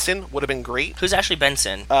 Ashley Benson would have been great. Who's Ashley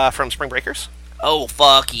Benson? From Spring Breakers. Oh,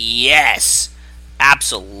 fuck yes.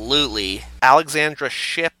 Absolutely. Alexandra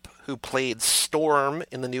Shipp, who played Storm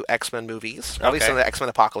in the new X-Men movies, or at least in the X-Men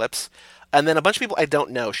Apocalypse. And then a bunch of people I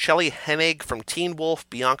don't know. Shelley Hennig from Teen Wolf,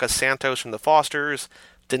 Bianca Santos from The Fosters,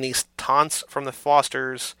 Denise Tance from The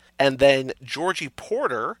Fosters, and then Georgie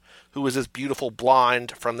Porter, who is this beautiful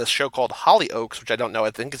blonde from this show called Hollyoaks, which I don't know.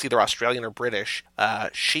 I think it's either Australian or British.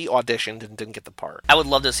 She auditioned and didn't get the part. I would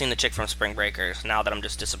love to have seen the chick from Spring Breakers, now that I'm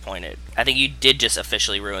just disappointed. I think you did just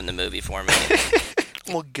officially ruin the movie for me.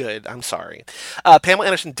 Well, good. I'm sorry. Pamela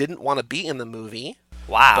Anderson didn't want to be in the movie.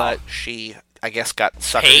 Wow. But she, I guess, got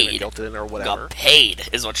suckered and guilted in or whatever. Got paid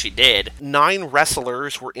is what she did. 9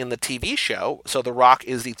 wrestlers were in the TV show, so The Rock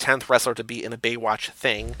is the 10th wrestler to be in a Baywatch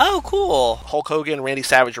thing. Oh, cool. Hulk Hogan, Randy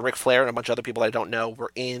Savage, Ric Flair, and a bunch of other people I don't know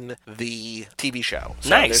were in the TV show. So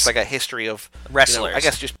nice. There's like a history of wrestlers. I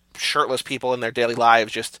guess just shirtless people in their daily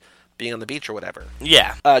lives, just being on the beach or whatever.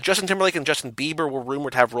 Yeah. Justin Timberlake and Justin Bieber were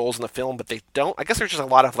rumored to have roles in the film, but they don't. I guess there's just a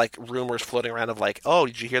lot of like rumors floating around of like, oh,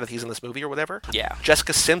 did you hear that he's in this movie or whatever? Yeah.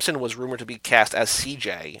 Jessica Simpson was rumored to be cast as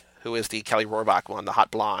CJ, who is the Kelly Rohrbach one, the hot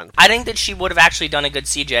blonde. I think that she would have actually done a good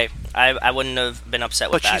CJ. I wouldn't have been upset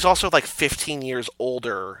with that. But she's also like 15 years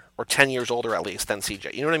older, or 10 years older at least, than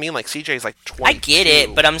CJ. You know what I mean? Like, CJ is like 22. I get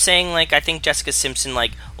it, but I'm saying, like, I think Jessica Simpson,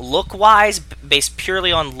 like, look-wise, based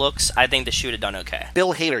purely on looks, I think that she would have done okay.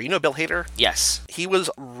 Bill Hader. You know Bill Hader? Yes. He was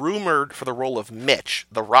rumored for the role of Mitch,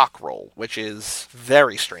 the Rock role, which is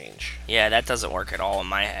very strange. Yeah, that doesn't work at all in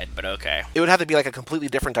my head, but okay. It would have to be like a completely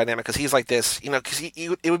different dynamic, because he's like this, because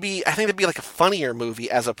it would be, I think it'd be like a funnier movie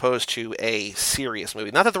as opposed to a serious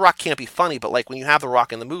movie. Not that The Rock can't be funny, but like when you have The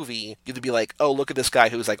Rock in the movie, you'd be like, oh, look at this guy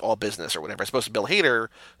who's like all business or whatever. As opposed to Bill Hader,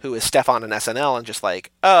 who is Stefan in SNL and just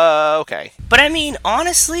like, okay. But I mean,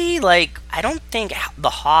 honestly, like, I don't think the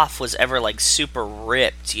Hoff was ever like super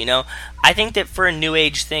ripped, you know? I think that for a new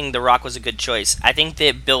age thing, The Rock was a good choice. I think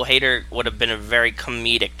that Bill Hader would have been a very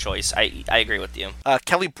comedic choice. I agree with you.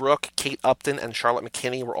 Kelly Brook, Kate Upton, and Charlotte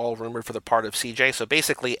McKinney were all rumored for the part of CJ, so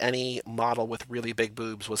basically any model with really big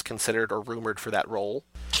boobs was considered or rumored for that role.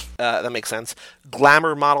 That makes sense.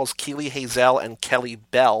 Glamour models Keely Hazel and Kelly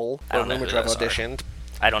Bell were rumored to have auditioned.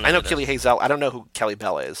 I don't know. I know Keely Hazel. I don't know who Kelly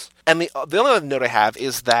Bell is. And the only other note I have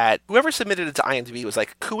is that whoever submitted it to IMDb was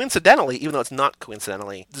like, coincidentally, even though it's not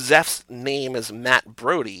coincidentally, Zeph's name is Matt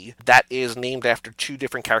Brody. That is named after 2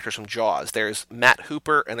 different characters from Jaws. There's Matt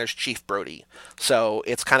Hooper and there's Chief Brody. So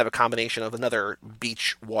it's kind of a combination of another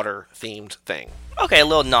beach water themed thing. Okay, a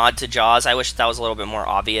little nod to Jaws. I wish that was a little bit more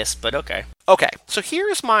obvious, but okay. Okay, so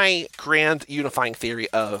here's my grand unifying theory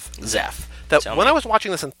of Zeph. That when I was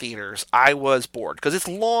watching this in theaters, I was bored. Because it's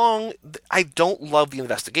long. I don't love the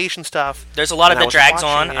investigation stuff. There's a lot of that drags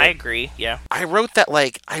on. I agree, yeah. I wrote that,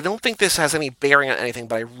 like, I don't think this has any bearing on anything,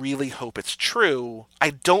 but I really hope it's true. I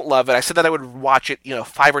don't love it. I said that I would watch it,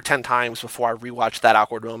 5 or 10 times before I rewatched That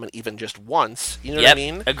Awkward Moment even just once. You know what I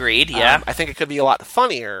mean? Agreed, yeah. I think it could be a lot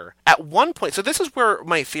funnier. At one point, so this is where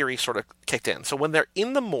my theory sort of kicked in. So when they're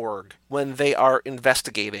in the morgue, when they are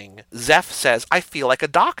investigating, Zeph says, I feel like a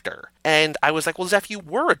doctor. And I was like, well, Zeph, you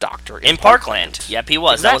were a doctor in Parkland. Yep, he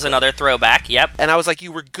was. Exactly. That was another throwback, yep. And I was like,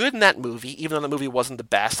 you were good in that movie, even though the movie wasn't the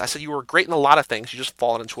best. I said, you were great in a lot of things, you just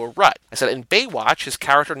fallen into a rut. I said, in Baywatch, his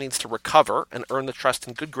character needs to recover and earn the trust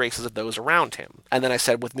and good graces of those around him. And then I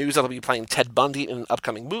said, with news that he'll be playing Ted Bundy in an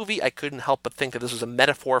upcoming movie, I couldn't help but think that this was a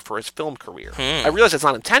metaphor for his film career. I realize it's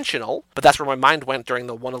not intentional, but that's where my mind went during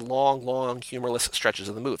the one long, humorless stretches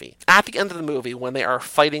of the movie. At the end of the movie, when they are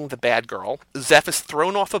fighting the bad girl, Zeph is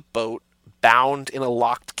thrown off a boat bound in a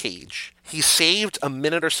locked cage. He's saved a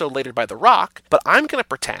minute or so later by The Rock, but I'm going to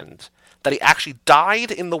pretend that he actually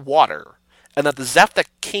died in the water, and that the Zeph that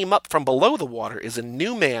came up from below the water is a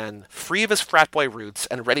new man, free of his frat boy roots,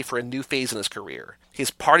 and ready for a new phase in his career. His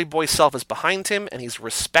party boy self is behind him, and he's a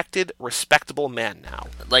respectable man now.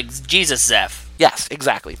 Like Jesus Zeph. Yes,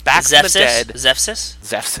 exactly. Back from the dead. Zephsis?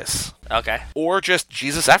 Zephsis. Okay. Or just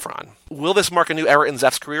Jesus Efron. Will this mark a new era in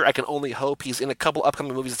Zeph's career? I can only hope. He's in a couple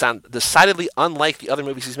upcoming movies that sound decidedly unlike the other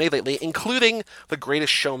movies he's made lately, including The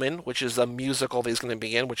Greatest Showman, which is a musical that he's going to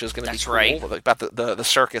be in, which is going to be cool, right. About the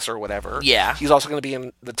circus or whatever. Yeah. He's also going to be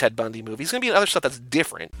in the Ted Bundy movie. He's going to be in other stuff that's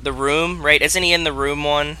different. The Room, right? Isn't he in The Room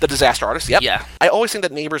one? The Disaster Artist, yep. Yeah. I always think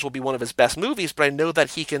that Neighbors will be one of his best movies, but I know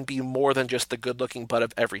that he can be more than just the good-looking butt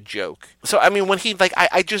of every joke. So, I mean, when he, like,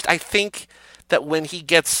 I think that when he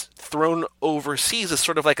gets thrown overseas, it's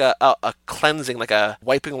sort of like a cleansing, like a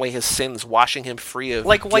wiping away his sins, washing him free of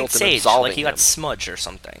like guilt White and Sage, absolving like he got him. smudged or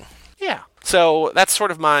something. Yeah. So that's sort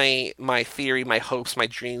of my theory, my hopes, my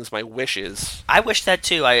dreams, my wishes. I wish that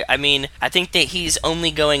too. I mean, I think that he's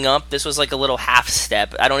only going up. This was like a little half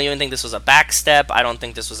step. I don't even think this was a back step. I don't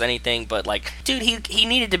think this was anything. But like, dude, he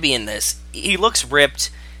needed to be in this. He looks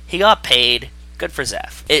ripped. He got paid. Good for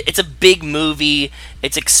Zeph. It's a big movie.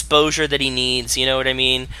 It's exposure that he needs. You know what I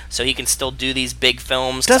mean? So he can still do these big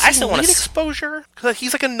films. Does I he still need want exposure? Because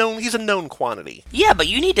he's like he's a known quantity. Yeah, but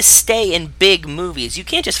you need to stay in big movies. You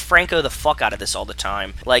can't just Franco the fuck out of this all the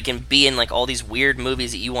time, like, and be in like all these weird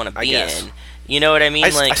movies that you want to be in. You know what I mean?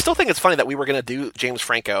 I still think it's funny that we were going to do James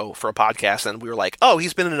Franco for a podcast, and we were like, oh,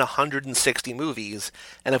 he's been in 160 movies,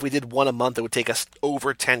 and if we did one a month, it would take us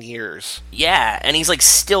over 10 years. Yeah, and he's like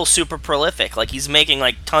still super prolific. Like he's making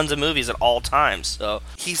like tons of movies at all times. So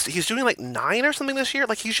he's doing like 9 or something this year.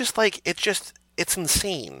 Like he's just like it's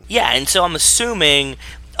insane. Yeah, and so I'm assuming.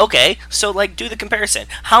 Okay, so like do the comparison.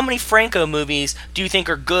 How many Franco movies do you think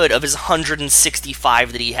are good of his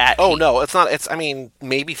 165 that he had? Oh no, it's not. I mean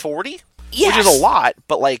maybe 40. Yes. Which is a lot,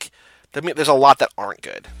 but like, there's a lot that aren't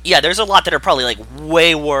good. Yeah, there's a lot that are probably like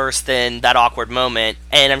way worse than that awkward moment,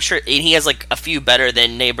 and I'm sure and he has like a few better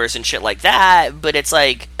than Neighbors and shit like that. But it's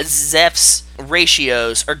like Zeph's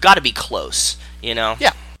ratios are got to be close, you know?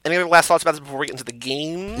 Yeah. Any other last thoughts about this before we get into the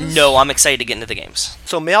games? No, I'm excited to get into the games.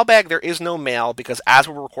 So mailbag, there is no mail because as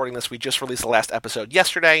we're recording this, we just released the last episode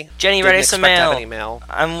yesterday. Jenny, Didn't ready some expect to have mail. any mail.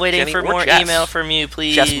 I'm waiting Jenny for or more Jess. email from you,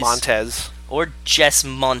 please. Jess Montez. Or Jess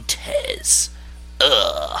Montez.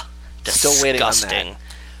 Ugh. Still waiting on Disgusting.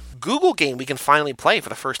 that. Google game we can finally play for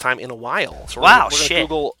the first time in a while. So Wow, we're gonna shit.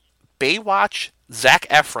 Google Baywatch Zac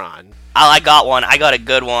Efron. Oh, I got one. I got a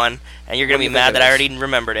good one. And you're going What to do be you think mad it that I is? already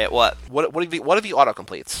remembered it. What? What are the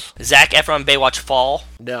autocompletes? Zac Efron, Baywatch Fall.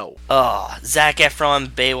 No. Zac Efron,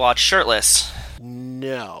 Baywatch Shirtless.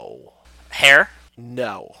 No. Hair?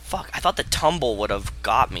 No. Fuck, I thought the tumble would have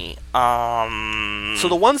got me. So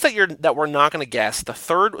the ones that we're not going to guess, the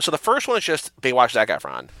first one is just Baywatch Zac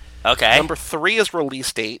Efron. Okay. Number 3 is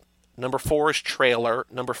release date. Number 4 is trailer.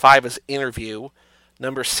 Number 5 is interview.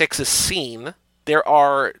 Number 6 is scene. There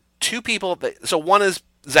are 2 people so one is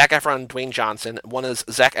Zac Efron and Dwayne Johnson. One is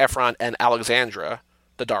Zac Efron and Alexandra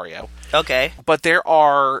Daddario. Okay. But there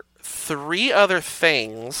are 3 other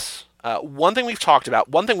things. One thing we've talked about,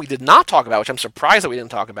 one thing we did not talk about, which I'm surprised that we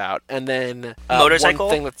didn't talk about, and then Motorcycle?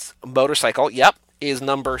 one thing that's motorcycle, yep, is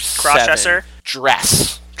number 7. Crossdresser?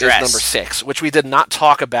 Dress. Dress. Is number 6, which we did not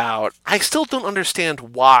talk about. I still don't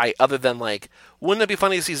understand why, other than like, wouldn't it be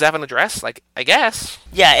funny to see Zev in a dress? Like, I guess.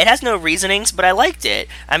 Yeah, it has no reasonings, but I liked it.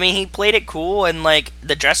 I mean, he played it cool, and like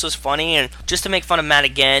the dress was funny, and just to make fun of Matt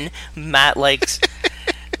again, Matt likes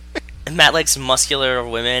muscular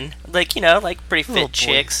women, like, you know, like pretty fit Oh, boy.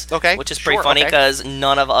 chicks. Okay, which is sure, pretty funny okay. because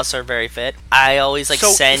none of us are very fit. I always like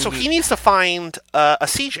send. So he needs to find a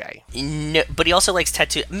CJ. No, but he also likes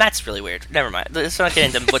tattoo. Matt's really weird. Never mind. Let's not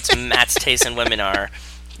get into what Matt's taste in women are.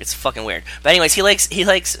 It's fucking weird. But anyways, he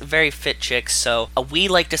likes very fit chicks, so we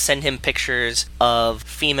like to send him pictures of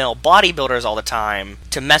female bodybuilders all the time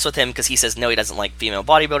to mess with him because he says no, he doesn't like female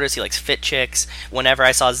bodybuilders. He likes fit chicks. Whenever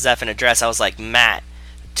I saw Zeph in a dress, I was like, Matt,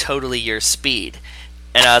 totally your speed.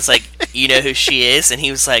 And I was like, you know who she is? And he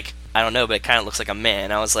was like, I don't know, but it kind of looks like a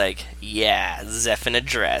man. I was like, yeah, Zeph in a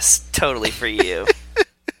dress, totally for you.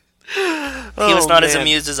 He was not as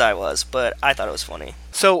amused as I was, but I thought it was funny.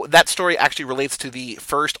 So that story actually relates to the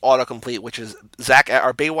first autocomplete, which is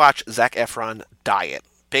Baywatch Zac Efron diet.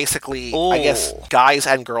 Basically, Ooh. I guess guys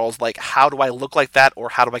and girls, like, how do I look like that, or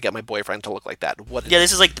how do I get my boyfriend to look like that? Yeah,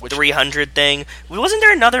 this is like the 300 thing. Wasn't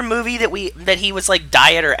there another movie that he was like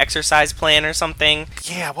diet or exercise plan or something?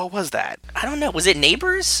 Yeah, what was that? I don't know. Was it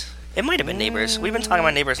Neighbors? It might have been Neighbors. We've been talking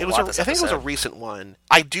about Neighbors a lot this I think it was a episode. recent one.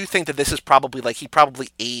 I do think that this is probably like he probably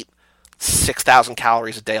ate 6,000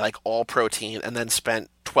 calories a day, like all protein, and then spent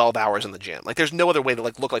 12 hours in the gym. Like, there's no other way to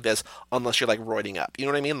like look like this unless you're like roiding up. You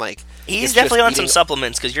know what I mean? Like, He's it's definitely just on some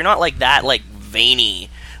supplements because you're not like that like veiny.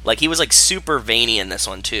 Like he was like super veiny in this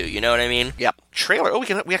one too. You know what I mean? Yep. Trailer. Oh,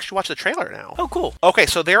 we actually watch the trailer now. Oh, cool. Okay,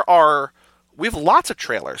 so we have lots of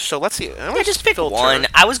trailers. So let's see. Yeah, just pick one.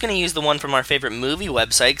 I was going to use the one from our favorite movie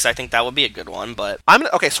website because I think that would be a good one, but...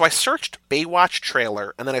 Okay, so I searched Baywatch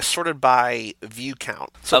trailer, and then I sorted by view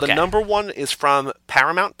count. So the number one is from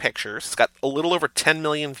Paramount Pictures. It's got a little over 10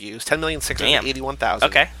 million views, 10,681,000.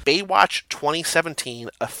 Okay. Baywatch 2017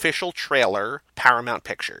 official trailer, Paramount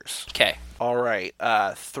Pictures. Okay. All right.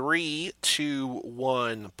 3, 2,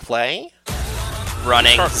 1, play.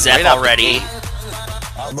 Running. Zeph right already.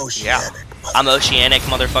 I'm Oceanic. I'm Oceanic,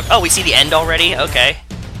 motherfucker. Oh, we see the end already? Okay.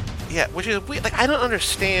 Yeah, which is weird. Like, I don't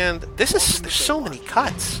understand. There's so many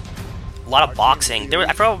cuts. A lot of boxing.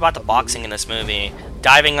 I forgot about the boxing in this movie.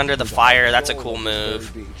 Diving under the fire, that's a cool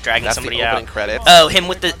move. Dragging That's somebody the out. opening credits. Oh, him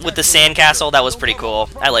with the sandcastle, that was pretty cool.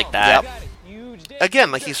 I like that. Yep.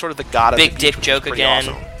 Again, like he's sort of the god of Big the dick beach, joke which is pretty again.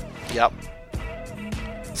 Awesome. Yep.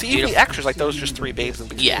 See, even Beautiful. the extras, like those just 3 babes in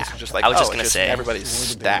between. Yeah, It's just like, I was just it's gonna say. everybody's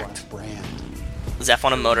stacked. Zeph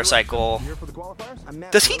on a motorcycle.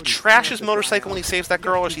 Does he trash his motorcycle when he saves that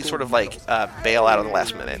girl, or is he sort of like bail out on the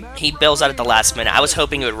last minute? He bails out at the last minute. I was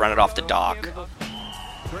hoping he would run it off the dock.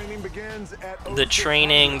 The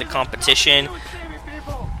training, the competition.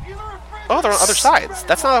 Oh, they're on other sides.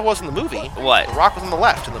 That's not how it was in the movie. What? The Rock was on the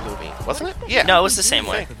left in the movie, wasn't it? Yeah. No, it was the same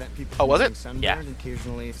way. Oh, was it? Yeah.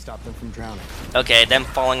 Okay, them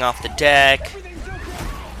falling off the deck.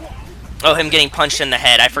 Oh, him getting punched in the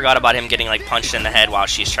head. I forgot about him getting like punched in the head while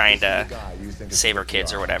she's trying to save her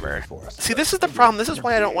kids or whatever. See, this is the problem. This is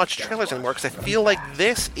why I don't watch trailers anymore, because I feel like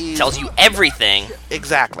this is... Tells you everything.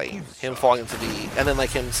 Exactly. Him falling into the... And then,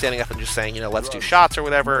 like, him standing up and just saying, let's do shots or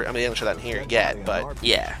whatever. I mean, they didn't show that in here yet, but...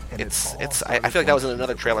 Yeah. It's. I feel like that was in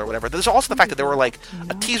another trailer or whatever. There's also the fact that there were, like,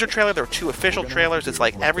 a teaser trailer, there were 2 official trailers. It's,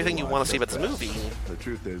 like, everything you want to see about this movie.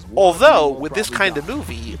 Although, with this kind of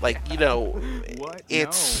movie, like,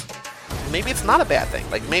 it's... Maybe it's not a bad thing.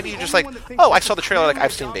 Like, maybe you're just like, oh, I saw the trailer, like,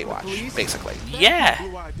 I've seen Baywatch, basically.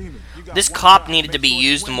 Yeah. This cop needed to be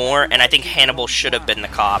used more, and I think Hannibal should have been the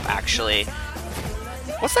cop, actually.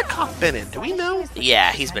 What's that cop been in? Do we know?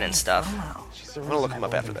 Yeah, he's been in stuff. I'm gonna look him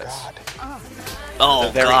up after this.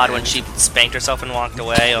 Oh, Very God, good. when she spanked herself and walked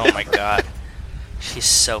away. Oh, my God. She's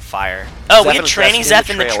so fire. Oh, we Zeph had and training Zeph Zeph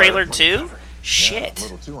in in the the trailer. trailer, too?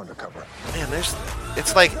 Shit. Man,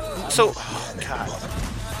 it's like, so, oh, God.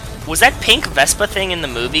 Was that pink Vespa thing in the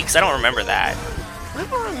movie? Because I don't remember that. I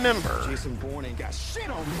don't remember.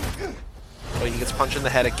 Oh, he gets punched in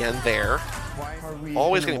the head again there.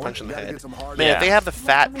 Always getting punched in the head. Man, Yeah. if they have the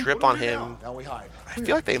fat drip on him, I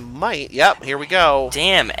feel like they might. Yep, here we go.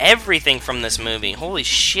 Damn, everything from this movie. Holy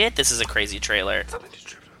shit, this is a crazy trailer.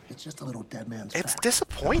 It's just a little dead man's It's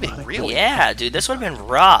disappointing, really. Yeah, dude, this would have been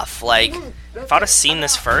rough. Like, if I'd have seen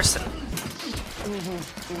this first...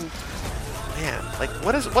 Man, like,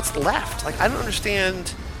 what's left? Like, I don't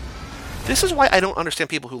understand. This is why I don't understand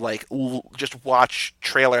people who, like, just watch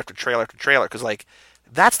trailer after trailer after trailer, because, like,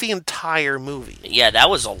 that's the entire movie. Yeah,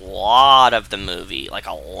 that was a lot of the movie. Like,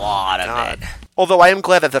 a lot of God. it. Although I am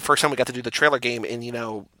glad that the first time we got to do the trailer game in,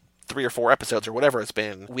 3 or 4 episodes or whatever it's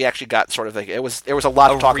been, we actually got sort of like, there was a lot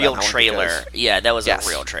to talk A real about. trailer. Yeah, that was Yes. a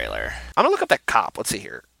real trailer. I'm gonna look up that cop. Let's see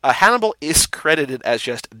here. Hannibal is credited as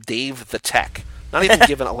just Dave the Tech, not even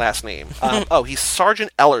given a last name. He's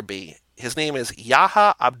Sergeant Ellerby. His name is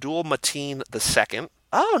Yaha Abdul Mateen II.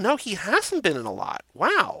 Oh, no, he hasn't been in a lot.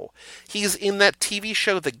 Wow. He's in that TV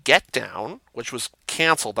show The Get Down, which was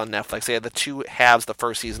canceled on Netflix. They had the 2 halves the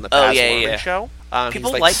first season, the Baz Luhrmann show.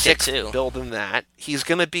 People he's liked it, sixth too. billed in that. He's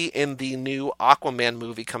going to be in the new Aquaman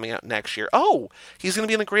movie coming out next year. Oh, he's going to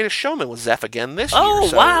be in The Greatest Showman with Zeph again this year. Oh,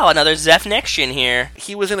 So wow, another Zeph Nexion here.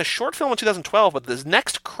 he was in a short film in 2012, but his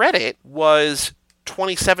next credit was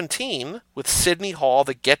 2017 with Sidney Hall,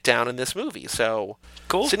 The Get Down, in this movie. So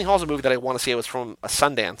Cool. Sidney Hall's a movie that I want to see. It was from a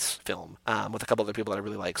Sundance film with a couple other people that I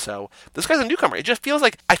really like. So this guy's a newcomer. It just feels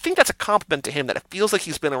like, I think that's a compliment to him, that it feels like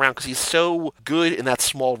he's been around because he's so good in that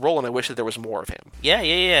small role, and I wish that there was more of him.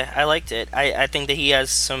 Yeah. I liked it. I think that he has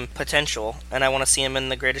some potential, and I want to see him in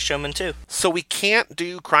The Greatest Showman, too. So we can't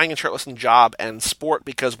do Crying and Shirtless and Job and Sport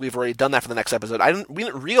because we've already done that for the next episode. We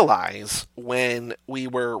didn't realize when we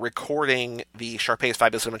were recording the Sharpay's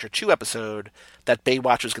Fabulous Adventure 2 episode that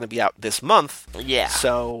Baywatch was going to be out this month. Yeah.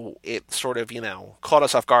 So it sort of, caught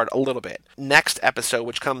us off guard a little bit. Next episode,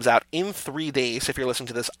 which comes out in 3 days, if you're listening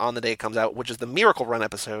to this on the day it comes out, which is the Miracle Run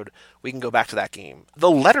episode, we can go back to that game. The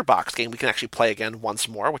Letterboxd game we can actually play again once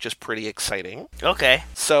more, which is pretty exciting. Okay.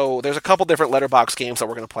 So there's a couple different Letterboxd games that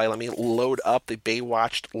we're going to play. Let me load up the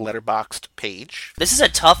Baywatch Letterboxd page. This is a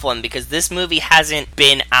tough one because this movie hasn't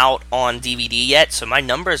been out on DVD yet, so my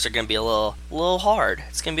numbers are going to be a little hard.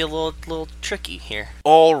 It's going to be a little tricky here.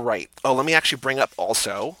 All right. Oh, let me actually bring up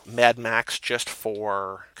also Mad Max just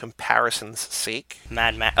for comparison's sake.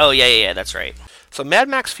 Mad Max. Oh, yeah, that's right. So Mad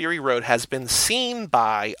Max Fury Road has been seen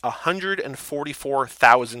by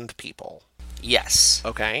 144,000 people. Yes.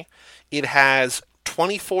 Okay? It has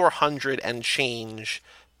 2,400 and change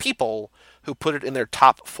people who put it in their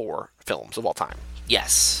top 4 films of all time.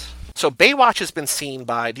 Yes. So Baywatch has been seen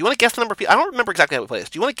by... Do you want to guess the number of people? I don't remember exactly how we play this.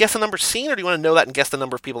 Do you want to guess the number seen, or do you want to know that and guess the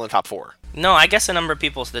number of people in the top 4? No, I guess the number of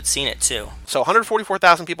people that's seen it, too. So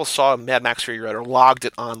 144,000 people saw Mad Max Fury Road or logged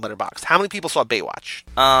it on Letterboxd. How many people saw Baywatch?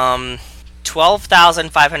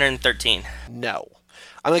 12,513. No.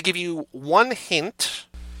 I'm going to give you one hint,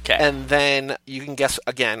 Okay. and then you can guess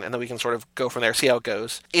again, and then we can sort of go from there, see how it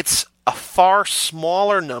goes. It's a far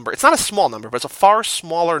smaller number. It's not a small number, but it's a far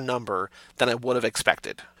smaller number than I would have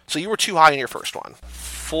expected. So you were too high in your first one.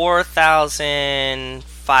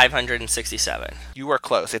 4,567. You were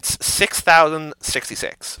close. It's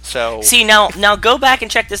 6,066. So See, now go back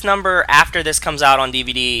and check this number after this comes out on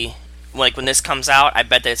DVD. Like, when this comes out, I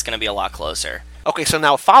bet that it's going to be a lot closer. okay, so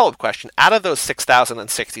now a follow-up question. Out of those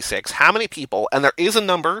 6,066, how many people, and there is a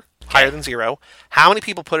number higher than 0, how many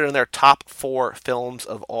people put it in their top 4 films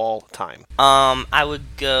of all time? I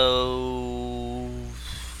would go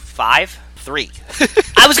 5. 3.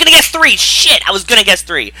 I was gonna guess 3. Shit, I was gonna guess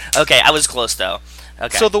 3. Okay, I was close though.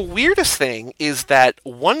 Okay. So the weirdest thing is that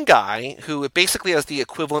one guy who basically has the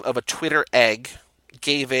equivalent of a Twitter egg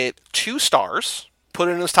gave it 2 stars, put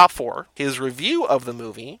it in his top 4. His review of the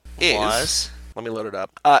movie is... Let me load it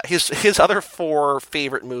up. His other 4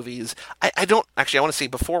 favorite movies. I don't actually. I want to see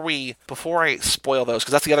before I spoil those,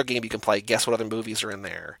 because that's the other game you can play. Guess what other movies are in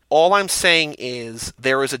there. All I'm saying is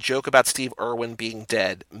there is a joke about Steve Irwin being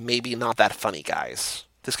dead. Maybe not that funny, guys.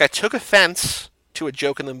 This guy took offense to a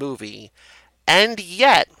joke in the movie, and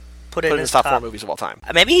yet put it in his top 4 movies of all time.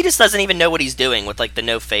 Maybe he just doesn't even know what he's doing with like the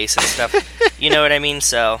no face and stuff. You know what I mean?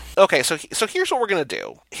 So okay, so here's what we're gonna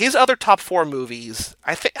do. His other top 4 movies,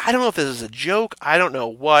 I don't know if this is a joke. I don't know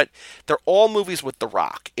what. They're all movies with The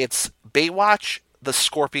Rock. It's Baywatch, The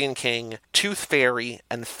Scorpion King, Tooth Fairy,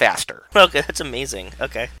 and Faster. okay, that's amazing.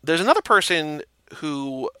 Okay. There's another person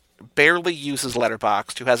who barely uses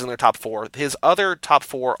Letterboxd who has in their top 4. His other top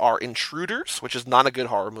 4 are Intruders, which is not a good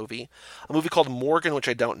horror movie, a movie called Morgan, which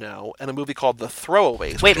I don't know, and a movie called The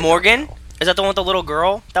Throwaways. Wait, Morgan? Is that the one with the little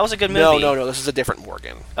girl? That was a good movie. No, this is a different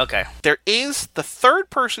Morgan. Okay. There is the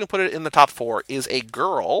third person who put it in the top 4 is a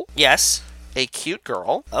girl. Yes. A cute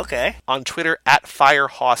girl. Okay. On Twitter at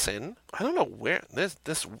FireHawson. I don't know where this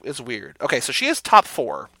is weird. Okay, so she is top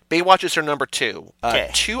 4. Baywatch is her number 2. Okay.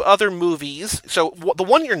 2 other movies. So the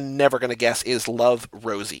one you're never going to guess is Love,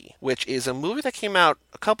 Rosie, which is a movie that came out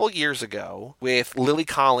a couple years ago with Lily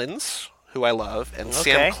Collins, who I love, and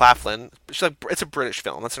Sam Claflin. It's a British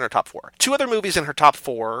film. That's in her top 4. 2 other movies in her top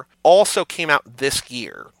 4 also came out this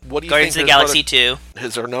year. What do you Guardians think? of the Galaxy 2.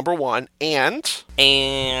 Is her number 1. And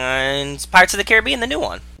Pirates of the Caribbean, the new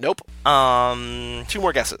one. Nope. 2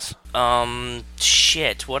 more guesses.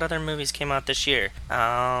 Shit. What other movies came out this year?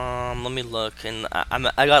 Let me look, and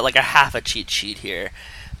I got like a half a cheat sheet here.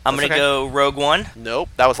 I'm gonna go Rogue One. Nope,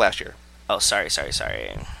 that was last year. Oh, sorry. She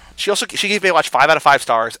gave Baywatch 5 out of 5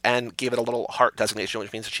 stars and gave it a little heart designation,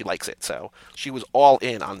 which means that she likes it. So she was all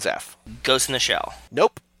in on Zeph. Ghost in the Shell.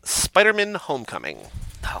 Nope. Spider-Man: Homecoming.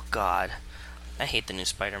 Oh God, I hate the new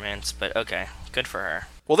Spider-Mans, but okay, good for her.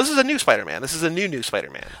 Well, this is a new Spider-Man. This is a new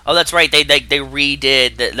Spider-Man. Oh, that's right. They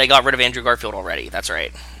redid. They got rid of Andrew Garfield already. That's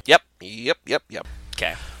right. Yep.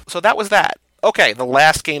 Okay. So that was that. Okay, the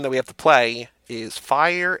last game that we have to play is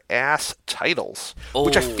Fire Ass Titles,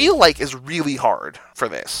 which I feel like is really hard for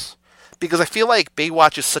this. Because I feel like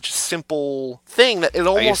Baywatch is such a simple thing that it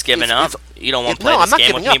almost... Are you just giving up? You don't want to play this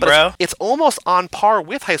game with me, bro? It's almost on par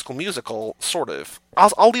with High School Musical, sort of.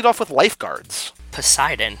 I'll lead off with Lifeguards.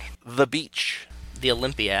 Poseidon. The Beach. The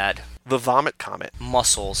Olympiad. The Vomit Comet.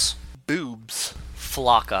 Muscles. Boobs.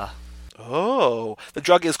 Flocka. Oh. The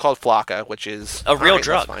drug is called Flocka, which is... a real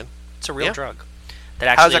drug. That's fine. It's a real drug.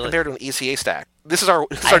 How does that compare to an ECA stack? This is our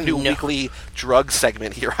new weekly drug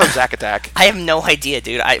segment here on Zack Attack. I have no idea,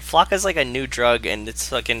 dude. Flocka's like a new drug, and it's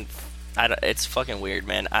fucking It's fucking weird,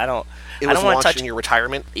 man. I don't It I was don't want to launched touch. in your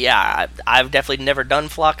retirement. Yeah, I've definitely never done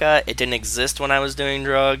Flocka. It didn't exist when I was doing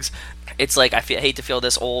drugs. It's like hate to feel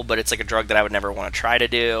this old, but it's like a drug that I would never want to try to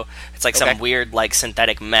do. It's like Okay. some weird like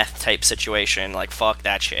synthetic meth type situation. Like fuck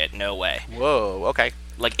that shit. No way. Whoa, okay.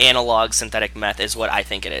 Like analog synthetic meth is what I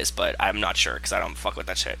think it is, but I'm not sure because I don't fuck with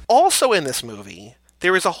that shit. Also in this movie,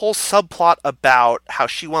 there is a whole subplot about how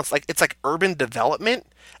she wants, like, it's like urban development,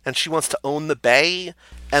 and she wants to own the bay,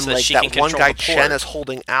 and So like she that can one control guy the Chen port. is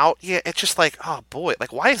holding out. Yeah, it's just like, oh boy,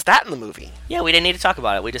 like why is that in the movie? Yeah, we didn't need to talk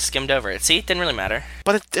about it. We just skimmed over it. See, it didn't really matter.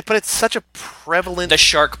 But it's such a prevalent. The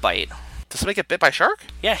shark bite. Does somebody get bit by a shark?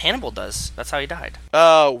 Yeah, Hannibal does. That's how he died.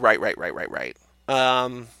 Oh, right.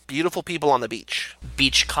 Beautiful people on the beach.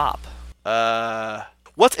 Beach cop.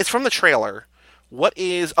 It's from the trailer. What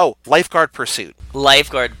is Lifeguard Pursuit?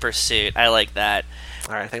 Lifeguard Pursuit. I like that.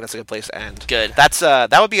 All right, I think that's a good place to end. Good.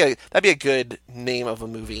 That'd be a good name of a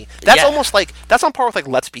movie. That's Yeah. almost like that's on par with like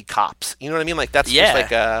Let's Be Cops. You know what I mean? Like that's Yeah. just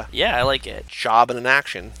like a Yeah, I like it. job and an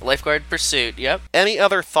action. Lifeguard Pursuit. Yep. Any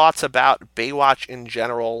other thoughts about Baywatch in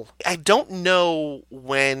general? I don't know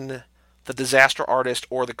when The Disaster Artist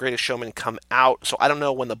or The Greatest Showman come out, so I don't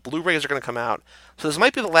know when the Blu-rays are going to come out. So this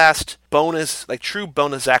might be the last bonus, like true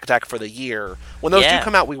bonus Zack Attack for the year. When those Yeah. do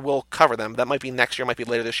come out, we will cover them. That might be next year, might be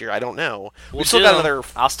later this year. I don't know. We'll We've still do got 'em. another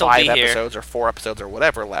I'll still 5 be here. episodes or 4 episodes or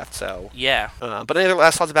whatever left. So, Yeah. but any other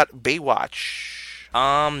last thoughts about Baywatch?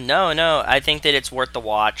 No. I think that it's worth the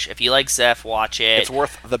watch. If you like Zeph, watch it. It's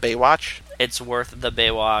worth the Baywatch. It's worth the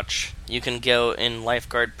Baywatch. You can go in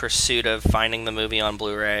Lifeguard Pursuit of finding the movie on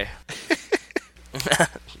Blu-ray.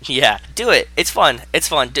 Yeah, do it. It's fun. It's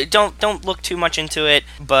fun. Don't look too much into it,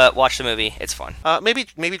 but watch the movie. It's fun. Maybe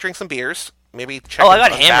drink some beers. Maybe check. Oh, I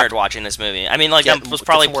got Untapped. hammered watching this movie. I mean, like Get- that was get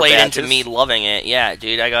probably some more played into badges. me loving it. Yeah,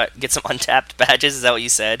 dude, get some Untapped badges. Is that what you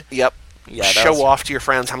said? Yep. Yeah. that Show was- off to your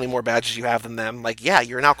friends how many more badges you have than them. Like, yeah,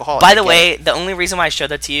 you're an alcoholic. By I the get way, it. the only reason why I showed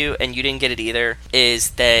that to you and you didn't get it either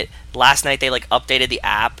is that last night they like updated the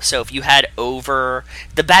app. So if you had over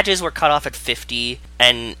the badges were cut off at 50,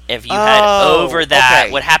 and if you had over that,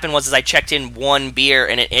 okay. what happened was I checked in one beer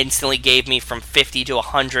and it instantly gave me from 50 to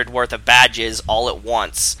 100 worth of badges all at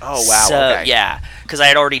once. Oh, wow, So okay. yeah, because I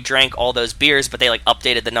had already drank all those beers, but they like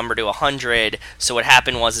updated the number to 100. So what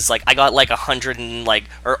happened was is like I got like 100 and like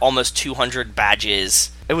or almost 200 badges.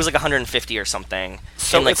 It was like 150 or something.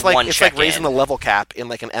 So in, like, it's like one it's like check-in. raising the level cap in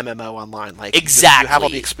like an MMO online. Like Exactly. you have all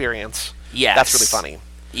the experience. Yes. That's really funny.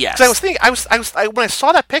 Yes. Because I was thinking, when I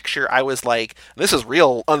saw that picture, I was like, this is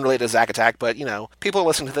real unrelated to Zack Attack, but you know, people are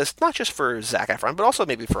listening to this not just for Zac Efron, but also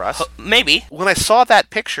maybe for us. Maybe. When I saw that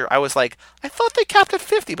picture, I was like, I thought they capped at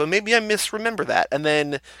 50, but maybe I misremember that. And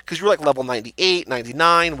then, because you were like level 98,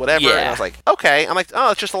 99, whatever, and Yeah. I was like, okay. I'm like,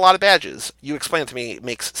 oh, it's just a lot of badges. You explained it to me, it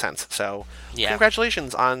makes sense. So, Yeah.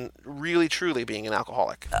 congratulations on really, truly being an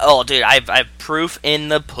alcoholic. Oh, dude, I've proof in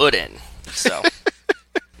the pudding. So,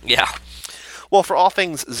 yeah. Well, for all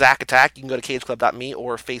things Zack Attack, you can go to cageclub.me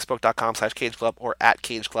or facebook.com/cageclub or at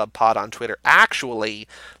cageclubpod on Twitter. Actually,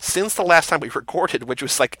 since the last time we recorded, which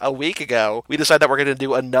was like a week ago, we decided that we're going to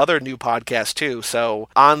do another new podcast too. So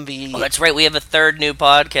on the Oh, that's right. We have a third new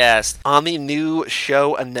podcast. on the new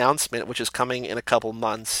show announcement, which is coming in a couple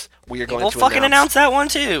months, we are going We'll to fucking announce that one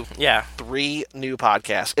too. Yeah. 3 new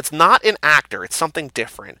podcasts. It's not an actor, it's something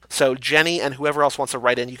different. So Jenny and whoever else wants to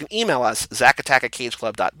write in, you can email us,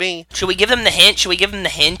 zackattack@cageclub.me. Should we give them the hint? Should we give them the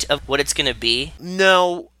hint of what it's gonna be?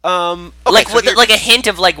 No, okay, Like so what? here- Like a hint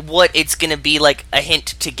of like what it's gonna be. Like a hint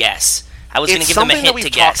to guess. I was gonna it's give them a something that hint we've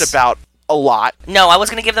to talked guess. about a lot. No, I was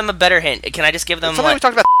gonna give them a better hint. Can I just give them? Something we Like,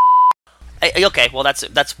 talked about. okay, well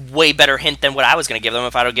that's way better hint than what I was gonna give them.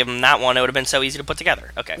 If I'd have given them that one, it would have been so easy to put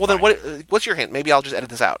together. Okay. Well, then fine. what's your hint? Maybe I'll just edit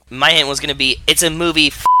this out. My hint was gonna be it's a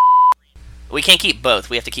movie. We can't keep both.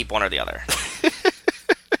 We have to keep one or the other.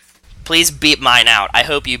 Please beep mine out. I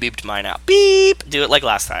hope you beeped mine out. Beep. Do it like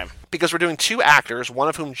last time. Because we're doing 2 actors, one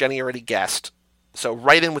of whom Jenny already guessed. So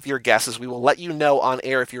write in with your guesses. We will let you know on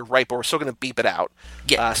air if you're right, but we're still going to beep it out.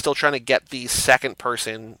 Yeah. Still trying to get the second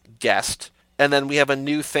person guessed. And then we have a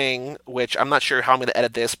new thing, which I'm not sure how I'm going to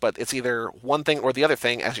edit this, but it's either one thing or the other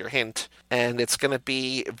thing as your hint. And it's going to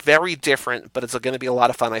be very different, but it's going to be a lot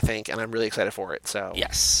of fun, I think, and I'm really excited for it. So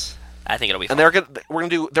Yes. I think it'll be fun. And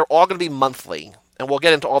they're all going to be monthly. And we'll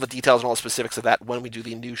get into all the details and all the specifics of that when we do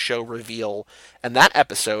the new show reveal. And that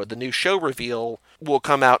episode, the new show reveal, will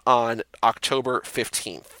come out on October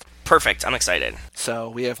 15th. Perfect. I'm excited. So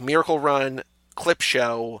we have Miracle Run, Clip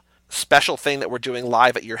Show, special thing that we're doing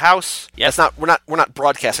live at your house. Yep. We're not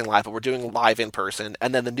broadcasting live, but we're doing live in person,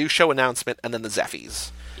 and then the new show announcement, and then the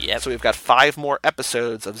Zeffies. Yep. So we've got 5 more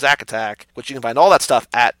episodes of Zack Attack, which you can find all that stuff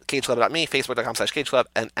at cageclub.me, facebook.com/cageclub,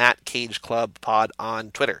 and at cageclubpod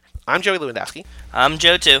on Twitter. I'm Joey Lewandowski. I'm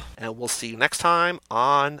Joe too. And we'll see you next time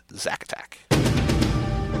on Zack Attack.